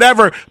board or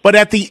whatever, but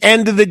at the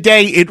end of the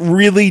day, it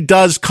really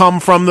does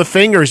come from the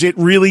fingers. It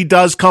really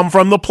does come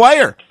from the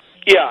player.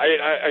 Yeah,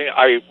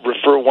 I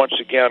refer once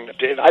again.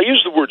 I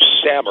use the word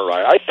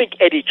samurai. I think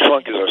Eddie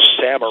Trunk is a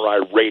samurai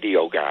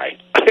radio guy.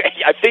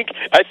 I think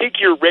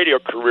your radio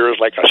career is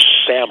like a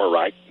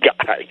samurai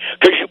guy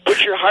because you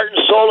put your heart and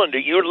soul into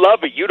it. You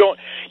love it. You don't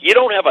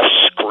have a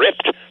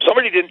script.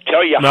 Somebody didn't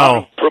tell you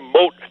how to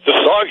promote the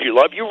songs you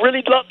love. You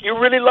really love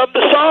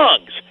the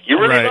songs. You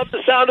really love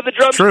the sound of the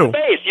drums and the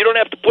bass. You don't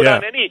have to put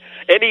on any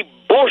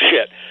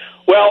bullshit.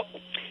 Well,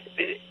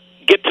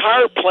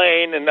 guitar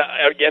playing, and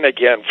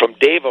again from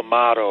Dave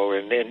Amato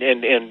and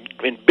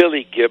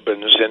Billy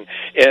Gibbons and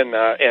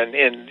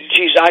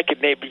geez, I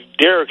could name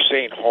Derek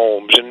St.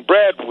 Holmes and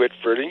Brad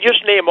Whitford, and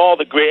just name all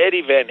the great,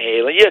 Eddie Van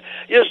Halen. You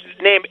just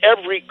name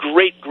every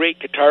great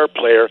guitar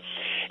player,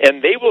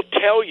 and they will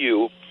tell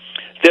you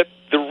that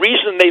the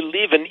reason they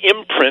leave an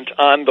imprint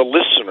on the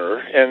listener,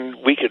 and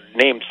we could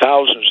name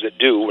thousands that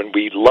do, and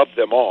we love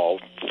them all,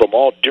 from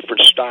all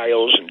different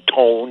styles and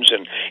tones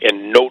and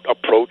note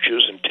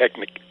approaches and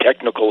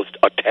technical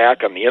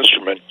attack on the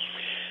instrument.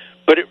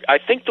 But I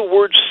think the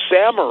word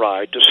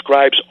samurai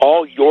describes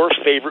all your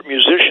favorite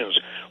musicians.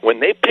 when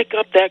they pick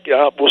up that,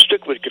 we'll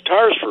stick with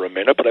guitars for a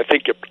minute, but I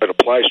think it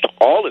applies to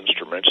all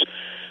instruments.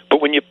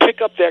 But when you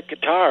pick up that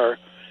guitar,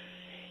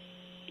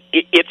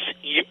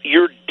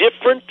 you're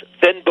different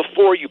than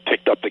before you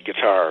picked up the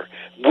guitar.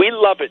 We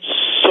love it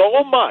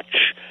so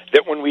much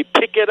that when we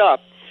pick it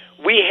up,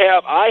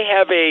 I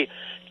have a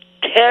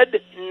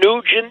Ted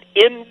Nugent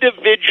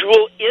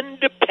individual,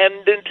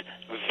 independent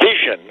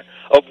vision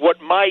of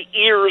what my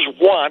ears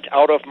want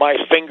out of my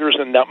fingers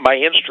and my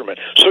instrument.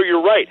 So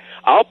you're right.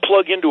 I'll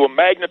plug into a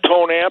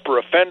Magnetone amp or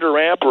a Fender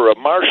amp or a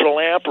Marshall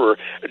amp, or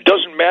it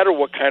doesn't matter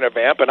what kind of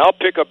amp, and I'll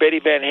pick up Eddie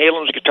Van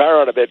Halen's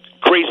guitar out of that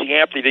crazy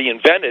amp that he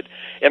invented,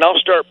 and I'll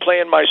start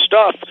playing my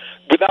stuff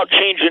without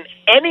changing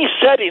any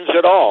settings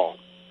at all.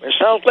 It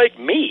sounds like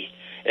me.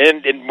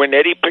 And when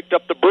Eddie picked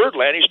up the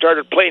Birdland, he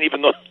started playing,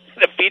 even though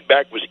the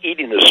feedback was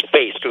eating his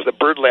face, because the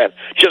Birdland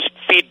just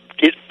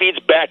feeds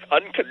back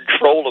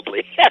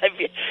uncontrollably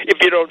if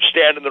you don't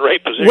stand in the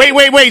right position.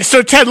 Wait.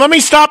 So, Ted, let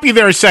me stop you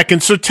there a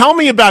second. So tell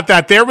me about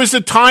that. There was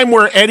a time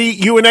where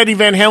you and Eddie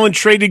Van Halen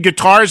traded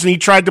guitars and he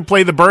tried to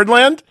play the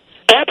Birdland?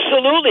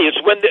 Absolutely. It's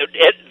when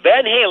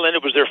Van Halen,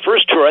 it was their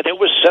first tour. I think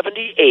it was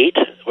 78.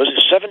 Was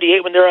it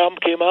 78 when their album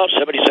came out?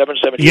 77,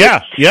 78?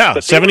 Yeah,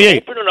 but 78. They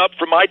were opening up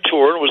for my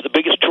tour, and it was the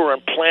biggest tour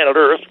on planet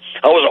Earth.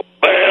 I was a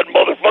bad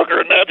motherfucker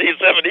in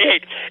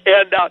 1978.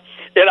 And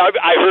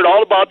I heard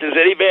all about this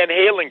Eddie Van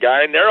Halen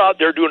guy, and they're out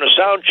there doing a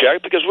sound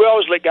check, because we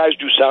always let guys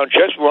do sound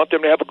checks. We want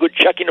them to have a good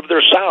checking of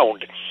their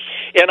sound.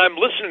 And I'm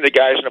listening to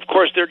guys, and of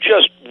course they're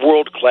just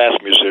world-class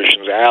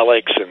musicians,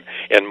 Alex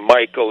and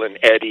Michael and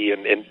Eddie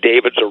and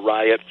David's a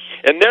riot.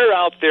 And they're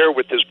out there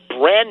with this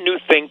brand new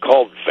thing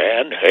called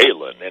Van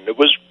Halen, and it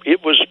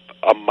was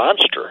a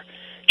monster.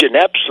 It's an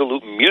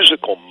absolute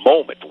musical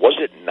moment, was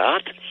it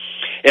not?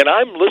 And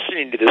I'm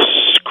listening to this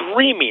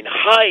screaming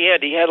high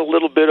end. He had a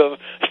little bit of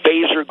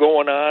phaser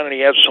going on, and he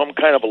had some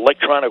kind of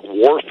electronic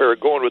warfare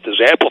going with his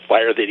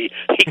amplifier that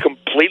he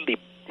completely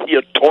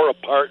tore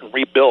apart and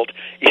rebuilt.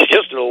 He's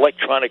just an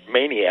electronic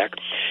maniac.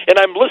 And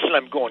I'm listening,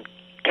 I'm going,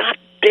 God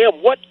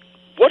damn, what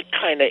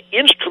kind of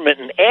instrument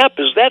and amp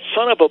is that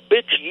son of a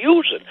bitch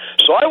using?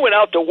 So I went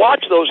out to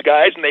watch those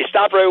guys, and they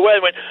stopped right away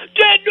and went,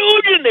 Ted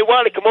Nugent! They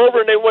wanted to come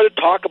over, and they wanted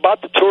to talk about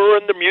the tour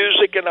and the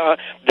music and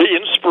the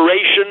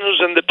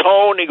inspirations and the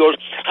tone. He goes,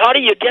 how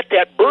do you get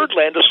that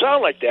Birdland to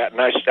sound like that?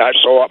 And I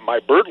saw my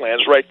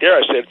Birdland's right there.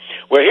 I said,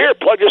 well, here,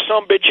 plug this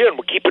son of a bitch in.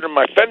 We'll keep it in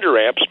my Fender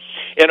amps.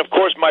 And, of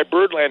course, my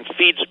Birdland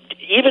feeds,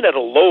 even at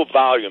a low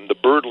volume, the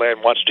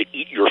Birdland wants to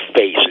eat your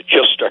face. It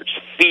just starts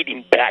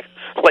feeding back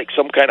like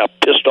some kind of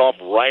pissed-off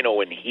rhino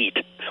in heat,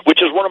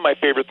 which is one of my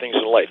favorite things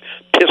in life,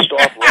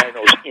 pissed-off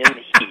rhinos in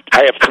heat.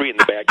 I have 3 in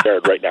the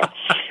backyard right now.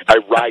 I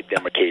ride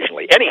them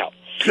occasionally. Anyhow,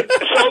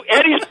 so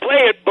Eddie's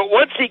playing, but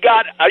once he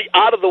got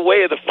out of the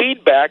way of the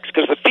feedbacks,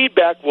 because the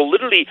feedback will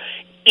literally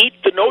eat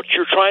the notes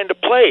you're trying to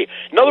play.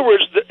 In other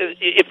words,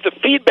 if the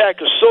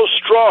feedback is so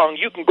strong,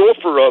 you can go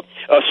for a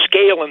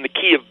scale in the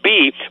key of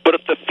B, but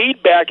if the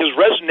feedback is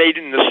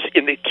resonating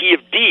in the key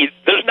of D,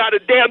 there's not a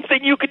damn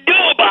thing you can do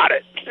about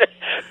it.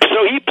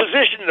 So he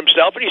positioned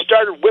himself, and he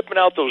started whipping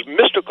out those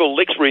mystical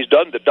licks where he's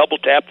done the double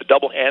tap, the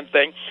double hand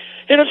thing,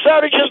 and it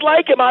sounded just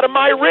like him out of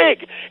my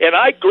rig. And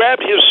I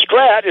grabbed his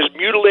Strat, his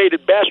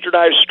mutilated,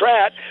 bastardized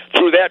Strat,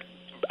 through that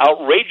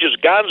outrageous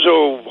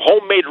gonzo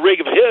homemade rig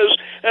of his,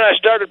 and I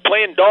started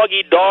playing Dog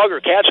Eat Dog or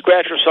Cat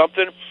Scratch or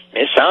something, and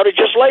it sounded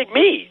just like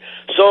me.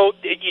 So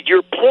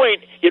your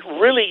point, it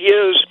really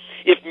is,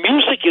 if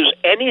music is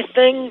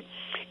anything,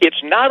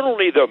 it's not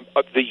only the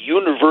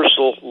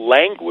universal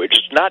language,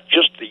 it's not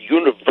just the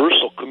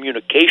universal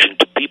communication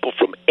to people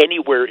from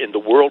anywhere in the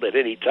world at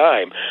any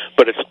time,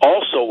 but it's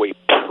also a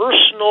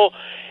personal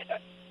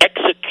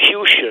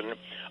execution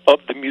of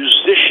the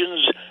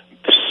musician's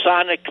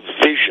sonic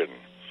vision.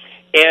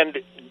 And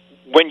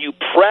when you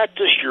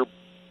practice your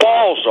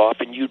balls off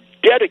and you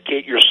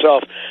dedicate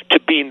yourself to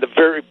being the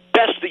very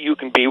best that you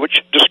can be, which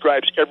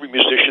describes every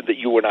musician that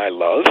you and I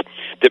love,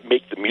 that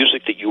make the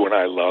music that you and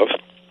I love,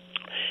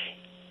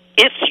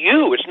 it's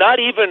you. It's not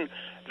even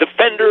the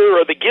Fender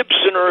or the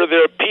Gibson or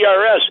the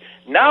PRS.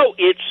 Now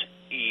it's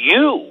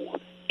you.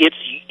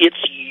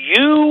 It's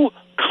you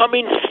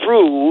coming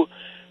through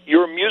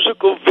your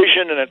musical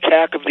vision and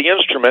attack of the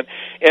instrument.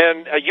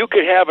 And you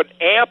could have an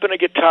amp and a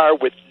guitar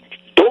with,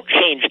 don't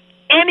change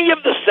any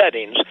of the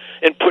settings,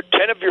 and put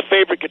 10 of your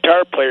favorite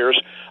guitar players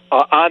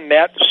on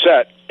that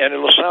set, and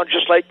it'll sound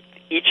just like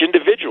each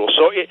individual.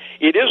 So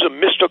it is a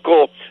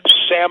mystical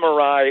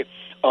samurai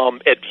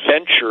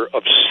adventure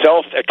of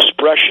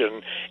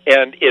self-expression,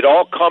 and it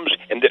all comes,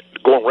 and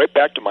going right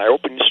back to my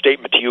opening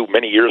statement to you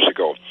many years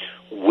ago,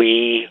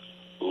 we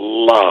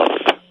love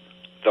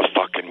the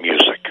fucking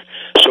music.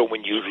 So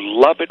when you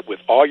love it with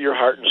all your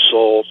heart and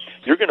soul,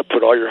 you're going to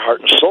put all your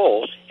heart and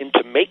soul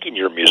into making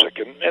your music,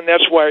 and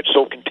that's why it's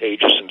so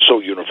contagious and so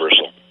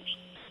universal.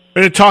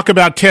 We're going to talk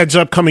about Ted's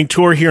upcoming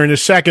tour here in a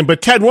second,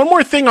 but Ted, one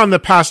more thing on the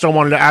past I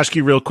wanted to ask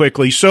you real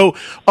quickly. So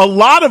a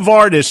lot of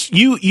artists,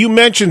 you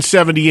mentioned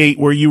 78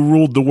 where you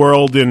ruled the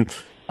world, and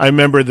I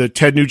remember the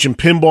Ted Nugent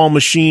pinball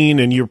machine,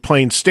 and you're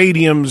playing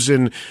stadiums,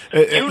 and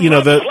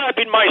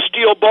clapping my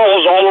steel throw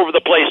balls all over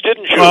the place,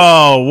 didn't you?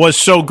 Oh, was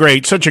so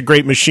great. Such a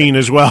great machine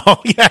as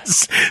well.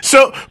 Yes.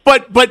 So,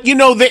 but you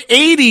know, the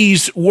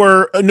 80s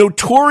were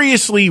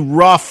notoriously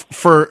rough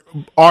for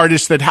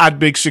artists that had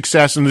big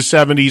success in the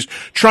 70s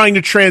trying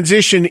to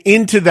transition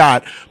into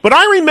that. But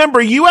I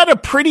remember you had a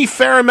pretty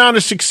fair amount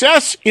of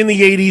success in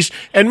the 80s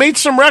and made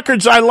some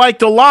records I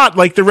liked a lot,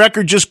 like the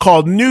record just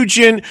called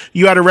Nugent.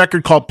 You had a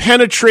record called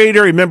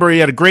Penetrator. Remember, you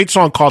had a great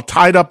song called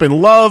Tied Up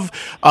in Love,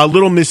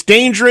 Little Miss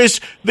Dangerous.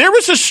 There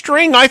was a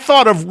string, I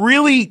thought, of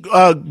really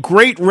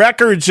great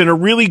records and a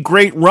really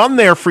great run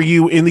there for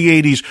you in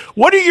the 80s.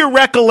 What are your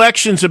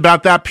recollections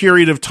about that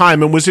period of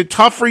time? And was it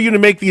tough for you to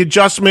make the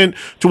adjustment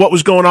to what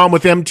was going on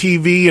with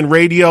MTV and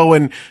radio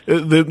and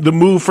the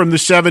move from the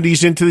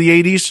 70s into the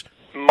 80s?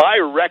 My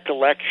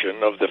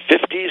recollection of the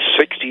 50s,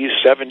 60s,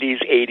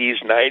 70s,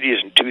 80s,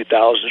 90s, and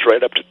 2000s,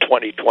 right up to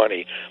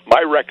 2020,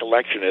 my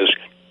recollection is,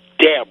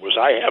 damn, was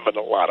I having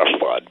a lot of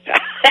fun.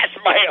 That's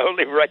my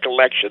only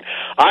recollection.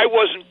 I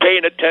wasn't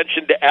paying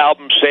attention to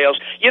album sales.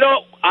 You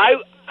know, I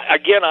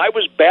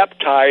was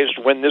baptized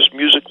when this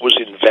music was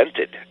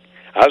invented.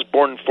 I was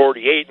born in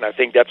 48, and I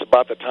think that's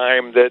about the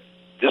time that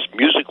this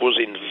music was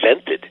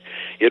invented.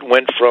 It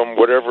went from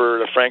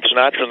whatever Frank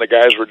Sinatra and the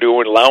guys were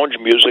doing, lounge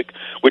music,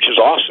 which is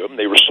awesome,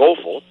 they were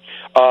soulful,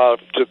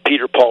 to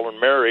Peter, Paul, and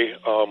Mary,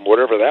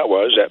 whatever that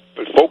was, that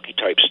folky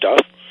type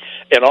stuff.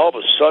 And all of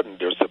a sudden,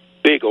 there's the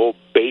big old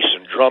bass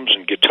and drums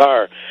and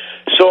guitar.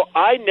 So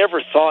I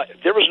never thought,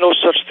 there was no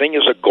such thing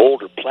as a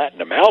gold or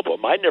platinum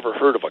album. I never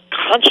heard of a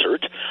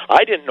concert.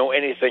 I didn't know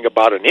anything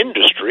about an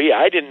industry.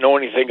 I didn't know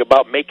anything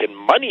about making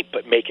money,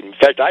 in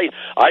fact,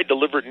 I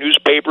delivered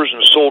newspapers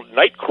and sold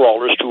night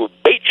crawlers to a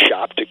bait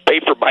shop to pay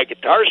for my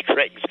guitar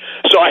strings.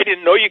 So I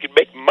didn't know you could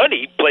make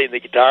money playing the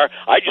guitar.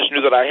 I just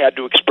knew that I had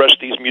to express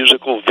these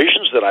musical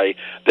visions that I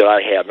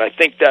had. And I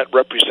think that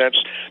represents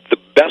the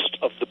best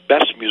of the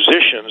best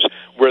musicians,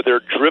 where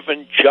they're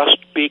driven just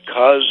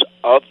because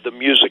of the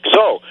music.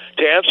 So,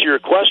 to answer your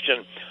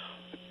question,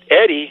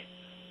 Eddie,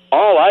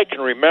 all I can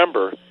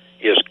remember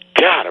is,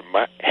 God,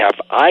 have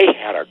I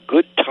had a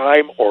good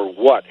time or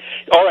what?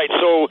 All right,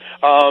 so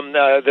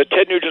the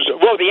Ted Nugent,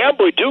 well, the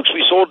Amboy Dukes,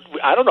 we sold,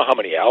 I don't know how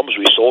many albums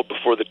we sold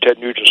before the Ted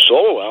Nugent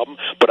solo album,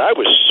 but I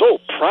was so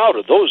proud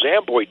of those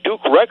Amboy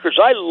Duke records.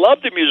 I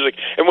loved the music,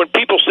 and when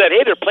people said,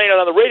 hey, they're playing it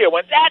on the radio, I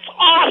went, that's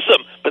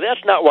awesome, but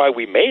that's not why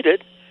we made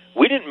it.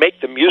 We didn't make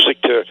the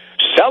music to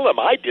sell them.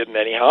 I didn't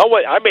anyhow.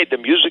 I made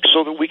the music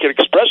so that we could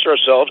express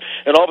ourselves,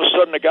 and all of a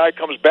sudden a guy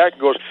comes back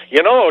and goes,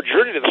 you know,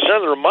 Journey to the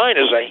Center of Mine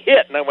is a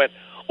hit. And I went,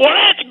 well,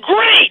 that's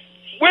great.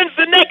 When's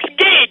the next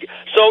gig?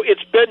 So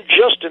it's been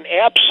just an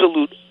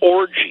absolute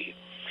orgy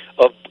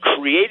of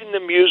creating the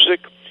music,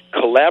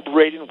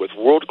 collaborating with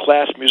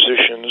world-class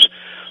musicians,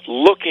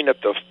 looking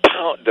at the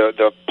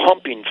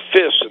pumping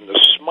fists and the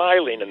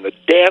smiling and the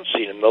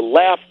dancing and the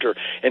laughter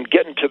and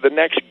getting to the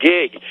next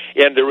gig.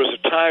 And there was a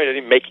time I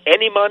didn't make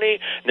any money,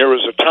 and there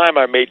was a time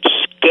I made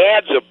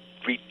scads of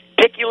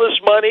ridiculous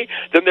money,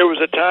 then there was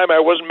a time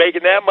I wasn't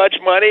making that much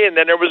money, and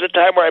then there was a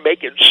time where I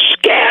made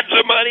scads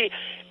of money.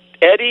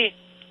 Eddie,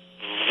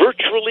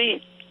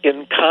 virtually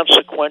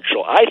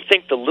inconsequential. I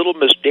think the Little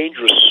Miss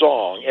Dangerous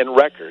song and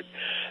record,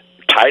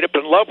 Tied Up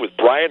in Love with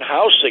Brian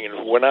Howe singing,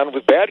 who went on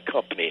with Bad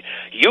Company.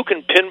 You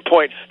can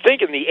pinpoint,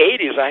 think in the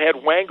 80s I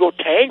had Wango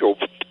Tango,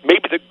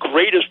 maybe the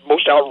greatest,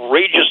 most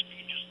outrageous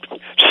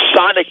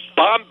sonic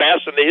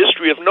bombast in the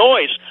history of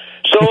noise.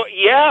 So,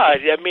 yeah,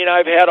 I mean,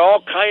 I've had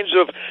all kinds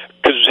of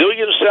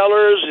gazillion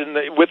sellers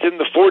within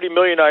the 40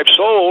 million I've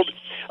sold.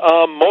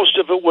 Most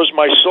of it was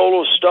my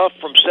solo stuff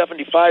from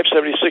 75,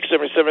 76,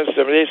 77,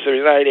 78,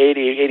 79,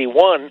 80,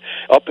 81,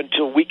 up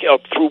through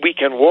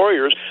Weekend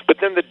Warriors. But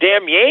then the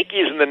damn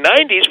Yankees in the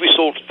 90s, we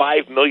sold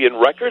 5 million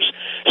records.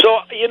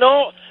 So, you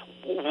know,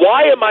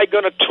 why am I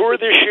going to tour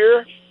this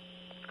year?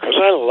 Because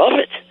I love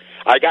it.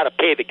 I got to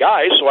pay the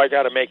guys, so I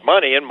got to make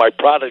money, and my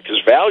product is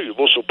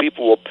valuable, so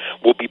people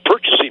will be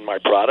purchasing my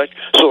product,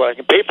 so I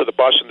can pay for the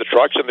bus and the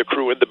trucks and the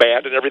crew and the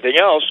band and everything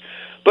else.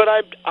 But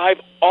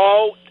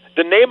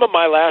the name of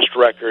my last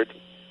record,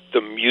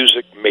 The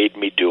Music Made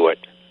Me Do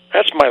It.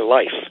 That's my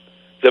life.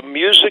 The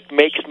music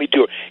makes me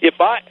do it.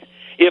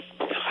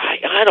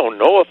 I don't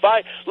know,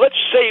 let's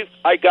say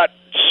I got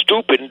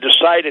stupid and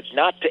decided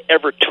not to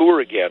ever tour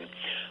again,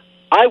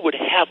 I would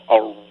have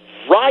a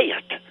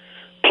riot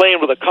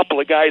playing with a couple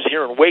of guys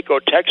here in Waco,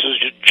 Texas,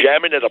 just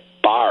jamming at a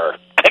bar.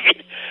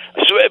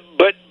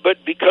 But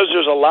because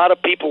there's a lot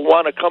of people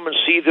want to come and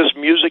see this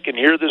music and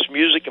hear this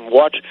music and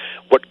watch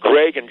what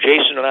Greg and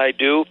Jason and I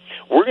do,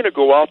 we're going to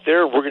go out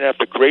there. We're going to have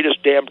the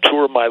greatest damn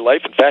tour of my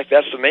life. In fact,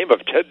 that's the name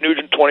of Ted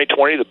Nugent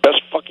 2020, the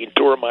best fucking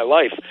tour of my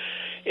life.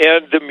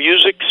 And the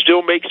music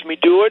still makes me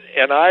do it.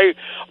 And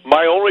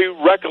my only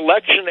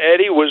recollection,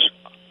 Eddie, was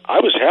I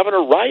was having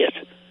a riot.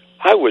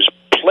 I was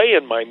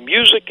playing my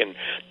music and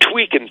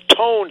tweaking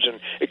tones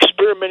and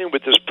experimenting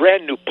with this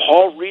brand new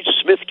Paul Reed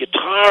Smith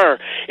guitar,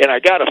 and I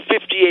got a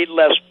 58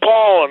 Les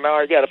Paul, and now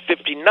I got a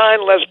 59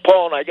 Les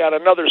Paul, and I got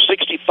another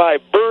 65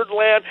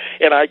 Birdland,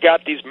 and I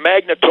got these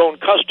Magnatone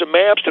custom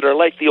amps that are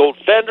like the old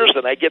Fenders,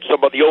 and I get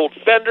some of the old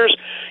Fenders.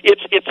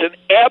 It's an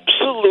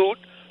absolute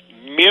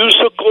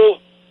musical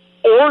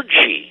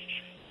orgy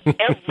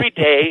every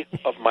day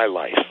of my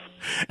life.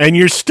 And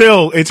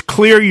it's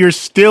clear you're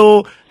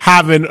still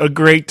having a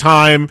great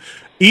time,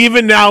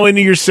 even now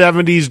into your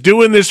 70s,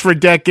 doing this for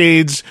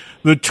decades.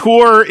 The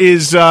tour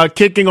is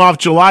kicking off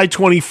July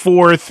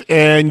 24th,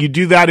 and you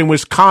do that in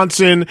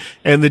Wisconsin,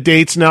 and the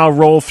dates now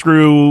roll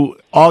through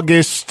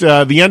August,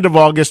 the end of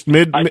August,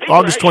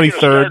 August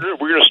 23rd.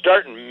 We're going to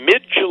start in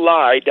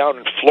mid-July down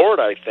in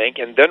Florida, I think,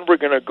 and then we're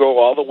going to go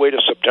all the way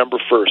to September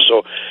 1st.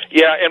 So,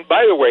 yeah, and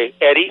by the way,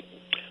 Eddie,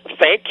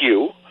 thank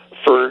you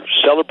for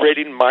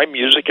celebrating my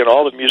music and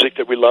all the music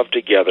that we love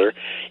together.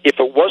 If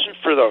it wasn't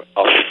for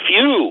a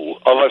few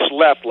of us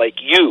left like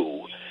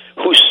you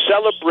who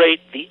celebrate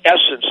the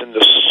essence and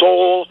the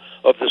soul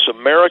of this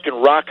American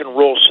rock and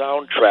roll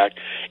soundtrack,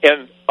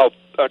 and a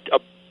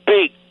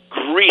big,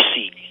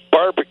 greasy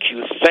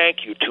barbecue thank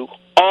you to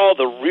all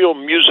the real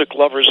music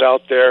lovers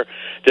out there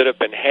that have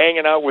been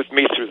hanging out with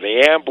me through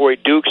the Amboy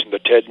Dukes and the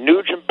Ted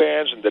Nugent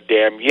bands and the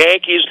damn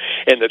Yankees,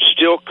 and that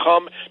still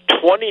come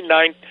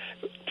 29.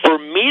 For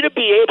me to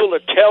be able to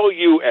tell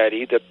you,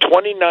 Eddie, that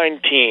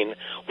 2019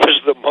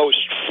 was the most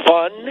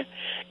fun,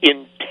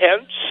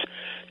 intense,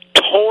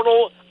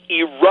 tonal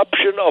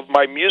eruption of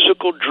my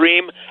musical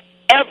dream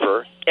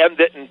ever, and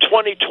that in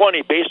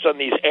 2020, based on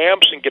these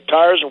amps and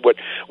guitars and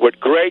what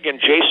Greg and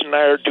Jason and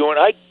I are doing,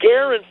 I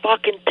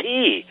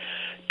guarantee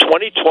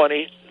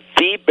 2020,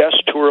 the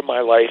best tour of my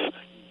life,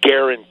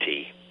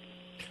 guarantee.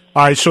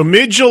 All right, so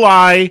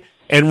mid-July,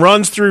 and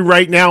runs through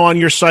right now on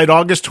your site,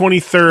 August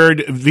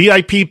 23rd.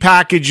 VIP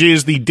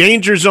packages, the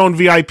Danger Zone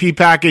VIP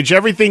package,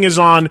 everything is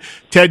on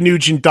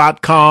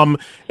tednugent.com.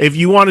 If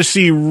you want to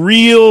see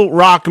real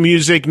rock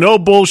music, no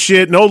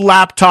bullshit, no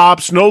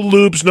laptops, no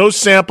loops, no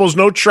samples,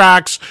 no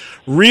tracks,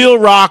 real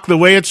rock the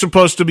way it's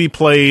supposed to be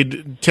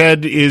played,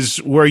 Ted is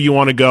where you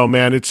want to go,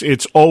 man.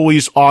 It's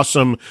always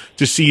awesome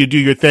to see you do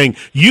your thing.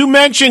 You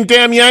mentioned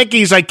damn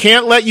Yankees. I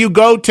can't let you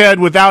go, Ted,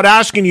 without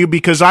asking you,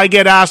 because I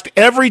get asked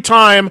every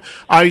time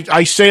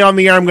I say on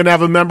the air I'm going to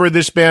have a member of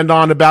this band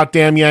on about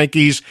damn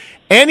Yankees.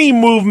 Any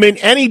movement,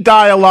 any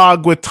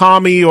dialogue with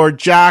Tommy or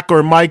Jack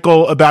or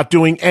Michael about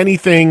doing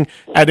anything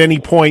at any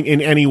point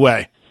in any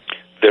way?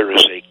 There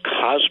is a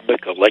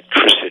cosmic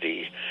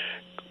electricity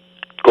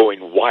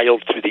going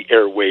wild through the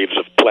airwaves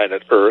of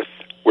planet Earth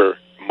where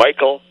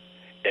Michael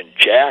and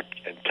Jack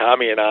and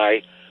Tommy and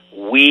I,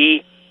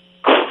 we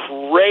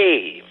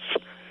crave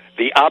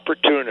the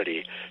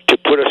opportunity to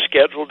put a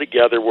schedule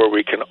together where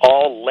we can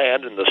all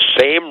land in the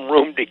same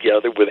room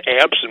together with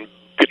amps and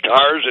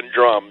guitars and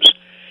drums.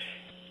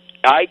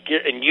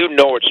 And you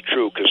know it's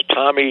true because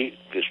Tommy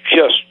is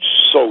just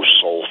so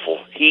soulful.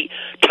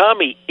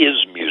 Tommy is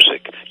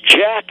music.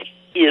 Jack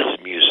is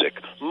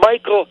music.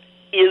 Michael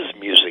is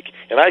music,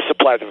 and I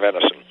supply the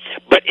venison.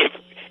 But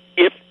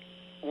if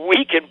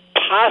we can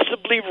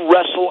possibly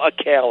wrestle a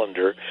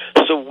calendar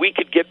so we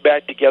could get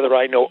back together,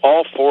 I know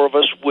all four of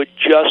us would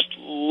just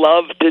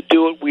love to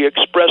do it. We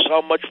express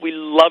how much we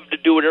love to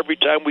do it every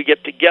time we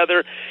get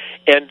together.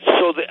 And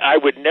so I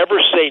would never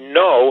say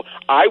no.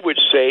 I would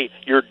say,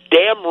 you're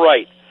damn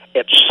right.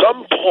 At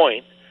some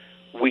point,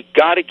 we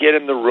got to get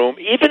in the room,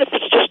 even if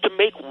it's just to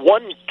make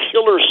one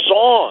killer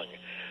song.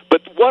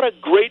 But what a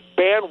great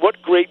band,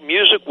 what great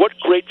music, what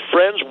great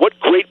friends, what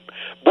great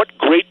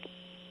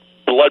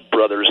blood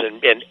brothers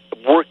and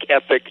work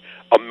ethic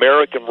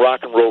American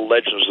rock and roll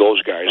legends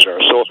those guys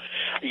are. So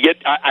yet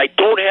I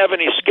don't have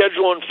any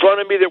schedule in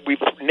front of me that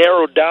we've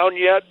narrowed down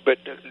yet, but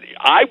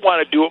I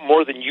want to do it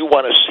more than you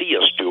want to see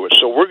us do it.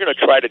 So we're going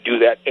to try to do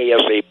that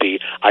ASAP.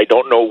 I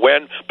don't know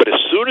when, but as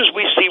soon as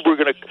we see we're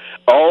going to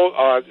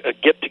all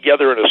get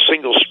together in a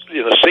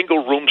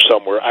single room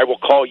somewhere, I will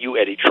call you,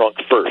 Eddie Trunk,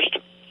 first.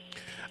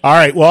 All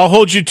right, well, I'll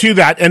hold you to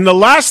that. And the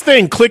last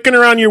thing, clicking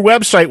around your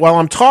website while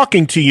I'm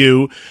talking to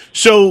you,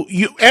 so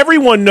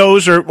everyone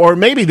knows, or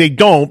maybe they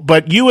don't,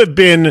 but you have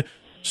been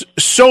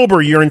sober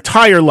your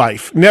entire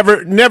life.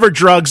 Never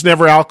drugs,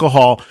 never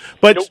alcohol.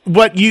 But Nope.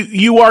 But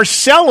you are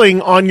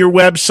selling on your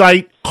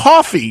website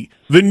coffee,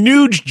 the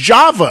Nuge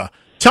Java.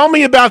 Tell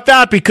me about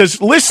that, because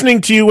listening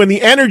to you and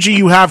the energy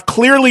you have,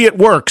 clearly it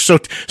works. So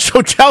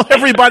tell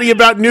everybody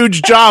about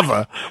Nuge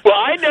Java. Well,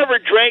 I never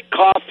drank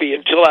coffee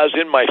until I was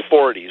in my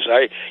 40s.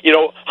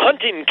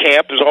 Hunting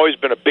camp has always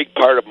been a big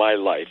part of my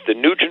life. The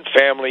Nugent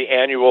family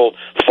annual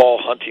fall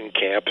hunting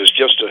camp is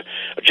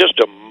just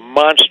a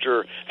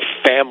monster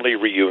family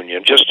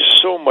reunion. Just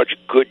so much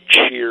good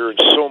cheer and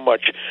so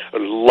much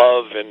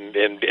love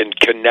and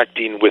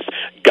connecting with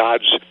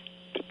God's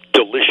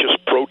delicious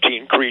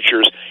protein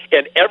creatures.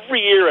 And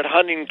every year at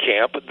hunting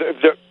camp,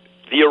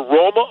 the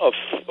aroma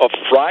of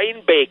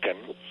frying bacon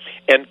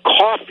and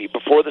coffee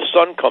before the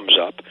sun comes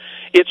up,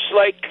 it's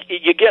like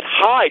you get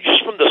high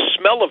just from the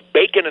smell of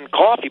bacon and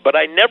coffee. But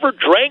I never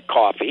drank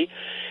coffee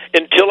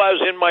until I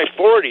was in my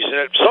 40s. And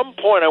at some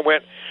point I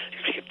went,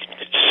 it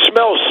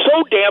smells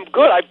so damn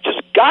good, I've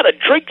just got to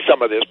drink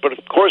some of this. But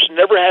of course,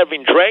 never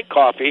having drank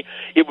coffee,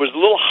 it was a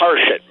little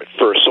harsh at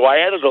first. So I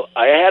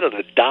added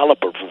a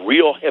dollop of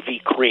real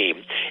heavy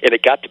cream, and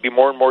it got to be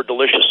more and more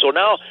delicious. So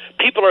now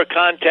people are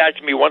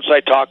contacting me once I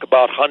talk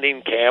about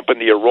hunting camp and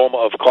the aroma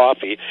of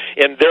coffee,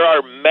 and there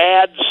are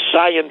mad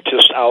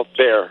scientists out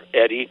there,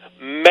 Eddie,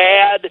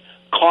 mad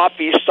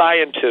coffee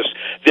scientists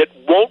that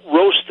won't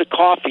roast the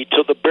coffee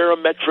till the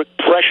barometric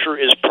pressure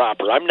is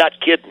proper. I'm not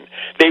kidding.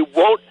 They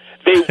won't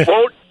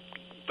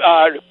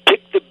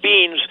pick the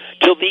beans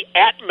till the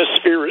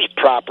atmosphere is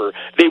proper.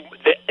 They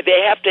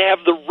have to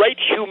have the right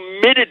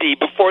humidity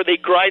before they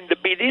grind the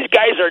bean. These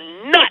guys are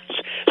nuts.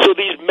 So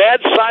these mad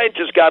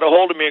scientists got a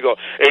hold of me and go,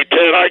 "Hey,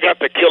 Ted, I got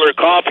the killer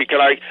coffee.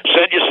 Can I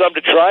send you some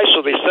to try?"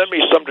 So they sent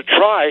me some to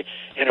try,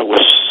 and it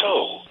was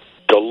so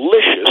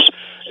delicious.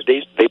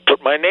 They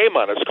put my name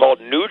on it. It's called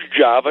Nude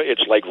Java.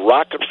 It's like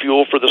rocket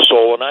fuel for the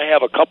soul, and I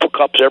have a couple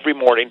cups every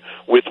morning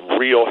with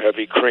real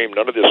heavy cream,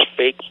 none of this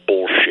fake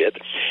bullshit.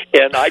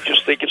 And I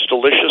just think it's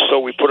delicious, so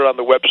we put it on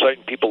the website,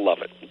 and people love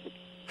it.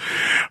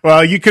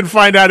 Well, you can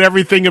find out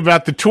everything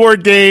about the tour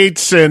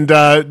dates and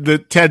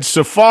the Ted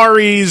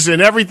safaris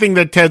and everything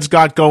that Ted's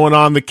got going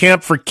on. The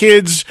Camp for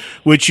Kids,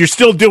 which you're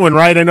still doing,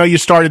 right? I know you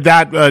started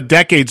that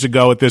decades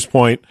ago at this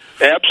point.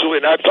 Absolutely.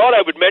 And I thought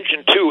I would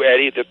mention, too,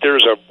 Eddie, that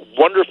there's a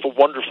wonderful,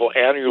 wonderful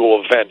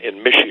annual event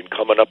in Michigan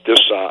coming up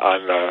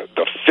on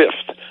the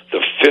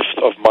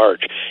 5th of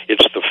March.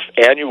 It's the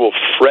annual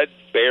Fred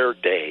Bear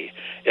Day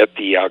at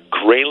the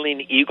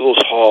Grayling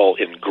Eagles Hall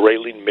in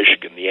Grayling,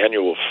 Michigan, the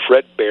annual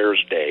Fred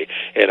Bear's Day.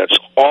 And it's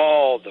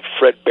all the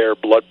Fred Bear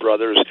Blood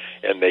Brothers,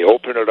 and they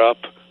open it up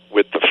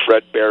with the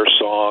Fred Bear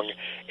song.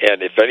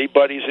 And if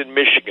anybody's in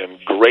Michigan,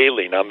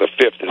 Grayling on the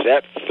 5th, is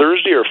that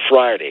Thursday or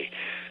Friday?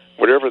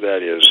 Whatever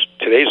that is.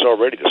 Today's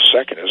already the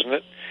 2nd, isn't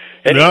it?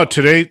 Anyway, no,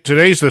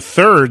 today's the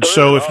 3rd,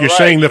 so if you're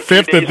saying the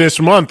 5th of this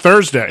month,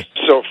 Thursday.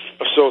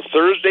 So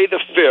Thursday the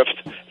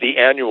 5th, the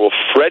annual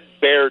Fred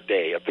Bear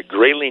Day at the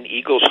Grayling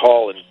Eagles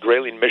Hall in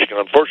Grayling, Michigan.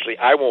 Unfortunately,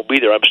 I won't be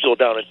there. I'm still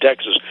down in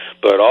Texas.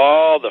 But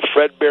all the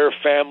Fred Bear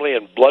family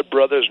and blood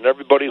brothers and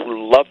everybody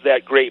who loved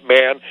that great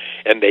man,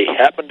 and they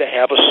happen to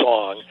have a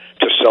song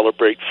to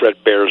celebrate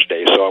Fred Bear's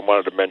Day, so I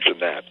wanted to mention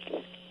that.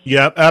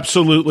 Yeah,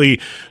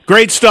 absolutely.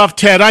 Great stuff,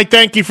 Ted. I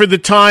thank you for the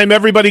time.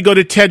 Everybody go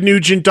to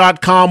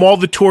tednugent.com. All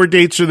the tour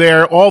dates are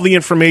there, all the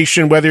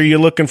information, whether you're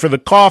looking for the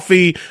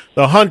coffee,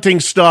 the hunting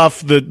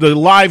stuff, the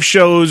live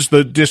shows,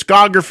 the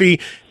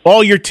discography,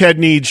 all your Ted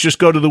needs. Just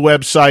go to the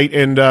website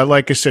and,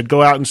 like I said,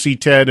 go out and see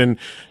Ted and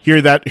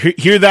hear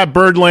that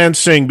Birdland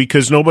sing,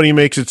 because nobody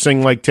makes it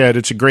sing like Ted.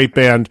 It's a great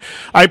band.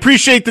 I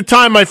appreciate the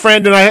time, my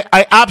friend, and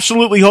I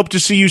absolutely hope to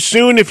see you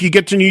soon. If you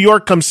get to New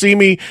York, come see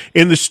me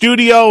in the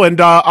studio,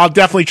 and I'll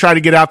definitely try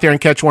to get out there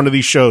and catch one of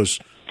these shows.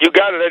 You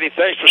got it, Eddie.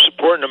 Thanks for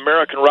supporting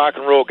American rock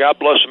and roll. God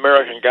bless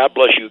America, and God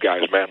bless you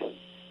guys, man.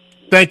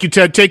 Thank you,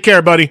 Ted. Take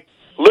care, buddy.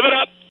 Live it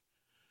up.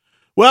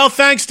 Well,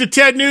 thanks to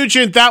Ted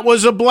Nugent. That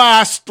was a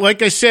blast.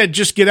 Like I said,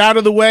 just get out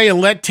of the way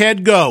and let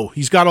Ted go.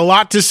 He's got a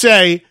lot to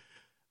say.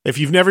 If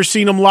you've never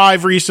seen him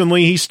live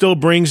recently, he still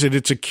brings it.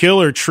 It's a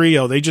killer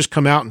trio. They just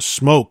come out and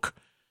smoke.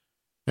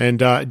 And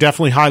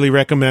definitely highly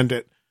recommend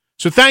it.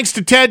 So thanks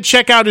to Ted.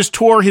 Check out his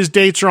tour. His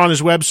dates are on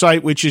his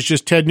website, which is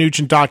just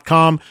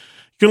tednugent.com.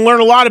 You can learn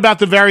a lot about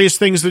the various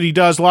things that he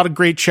does. A lot of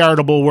great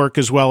charitable work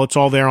as well. It's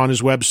all there on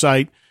his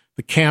website.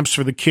 The camps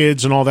for the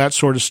kids and all that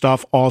sort of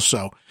stuff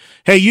also.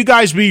 Hey, you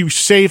guys be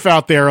safe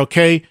out there,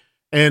 okay?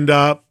 And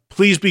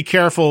please be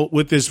careful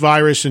with this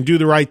virus and do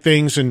the right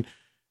things and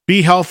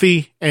be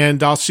healthy.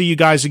 And I'll see you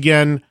guys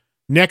again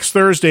next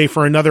Thursday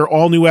for another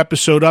all-new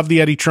episode of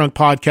the Eddie Trunk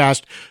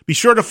Podcast. Be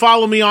sure to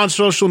follow me on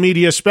social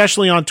media,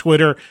 especially on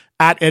Twitter,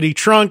 at Eddie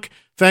Trunk.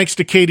 Thanks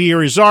to Katie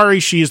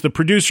Irizarry. She is the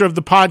producer of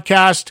the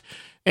podcast.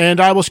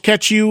 And I will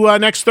catch you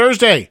next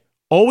Thursday.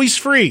 Always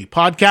free.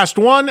 Podcast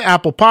One,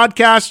 Apple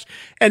Podcasts,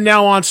 and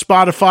now on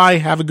Spotify.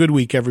 Have a good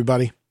week,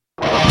 everybody.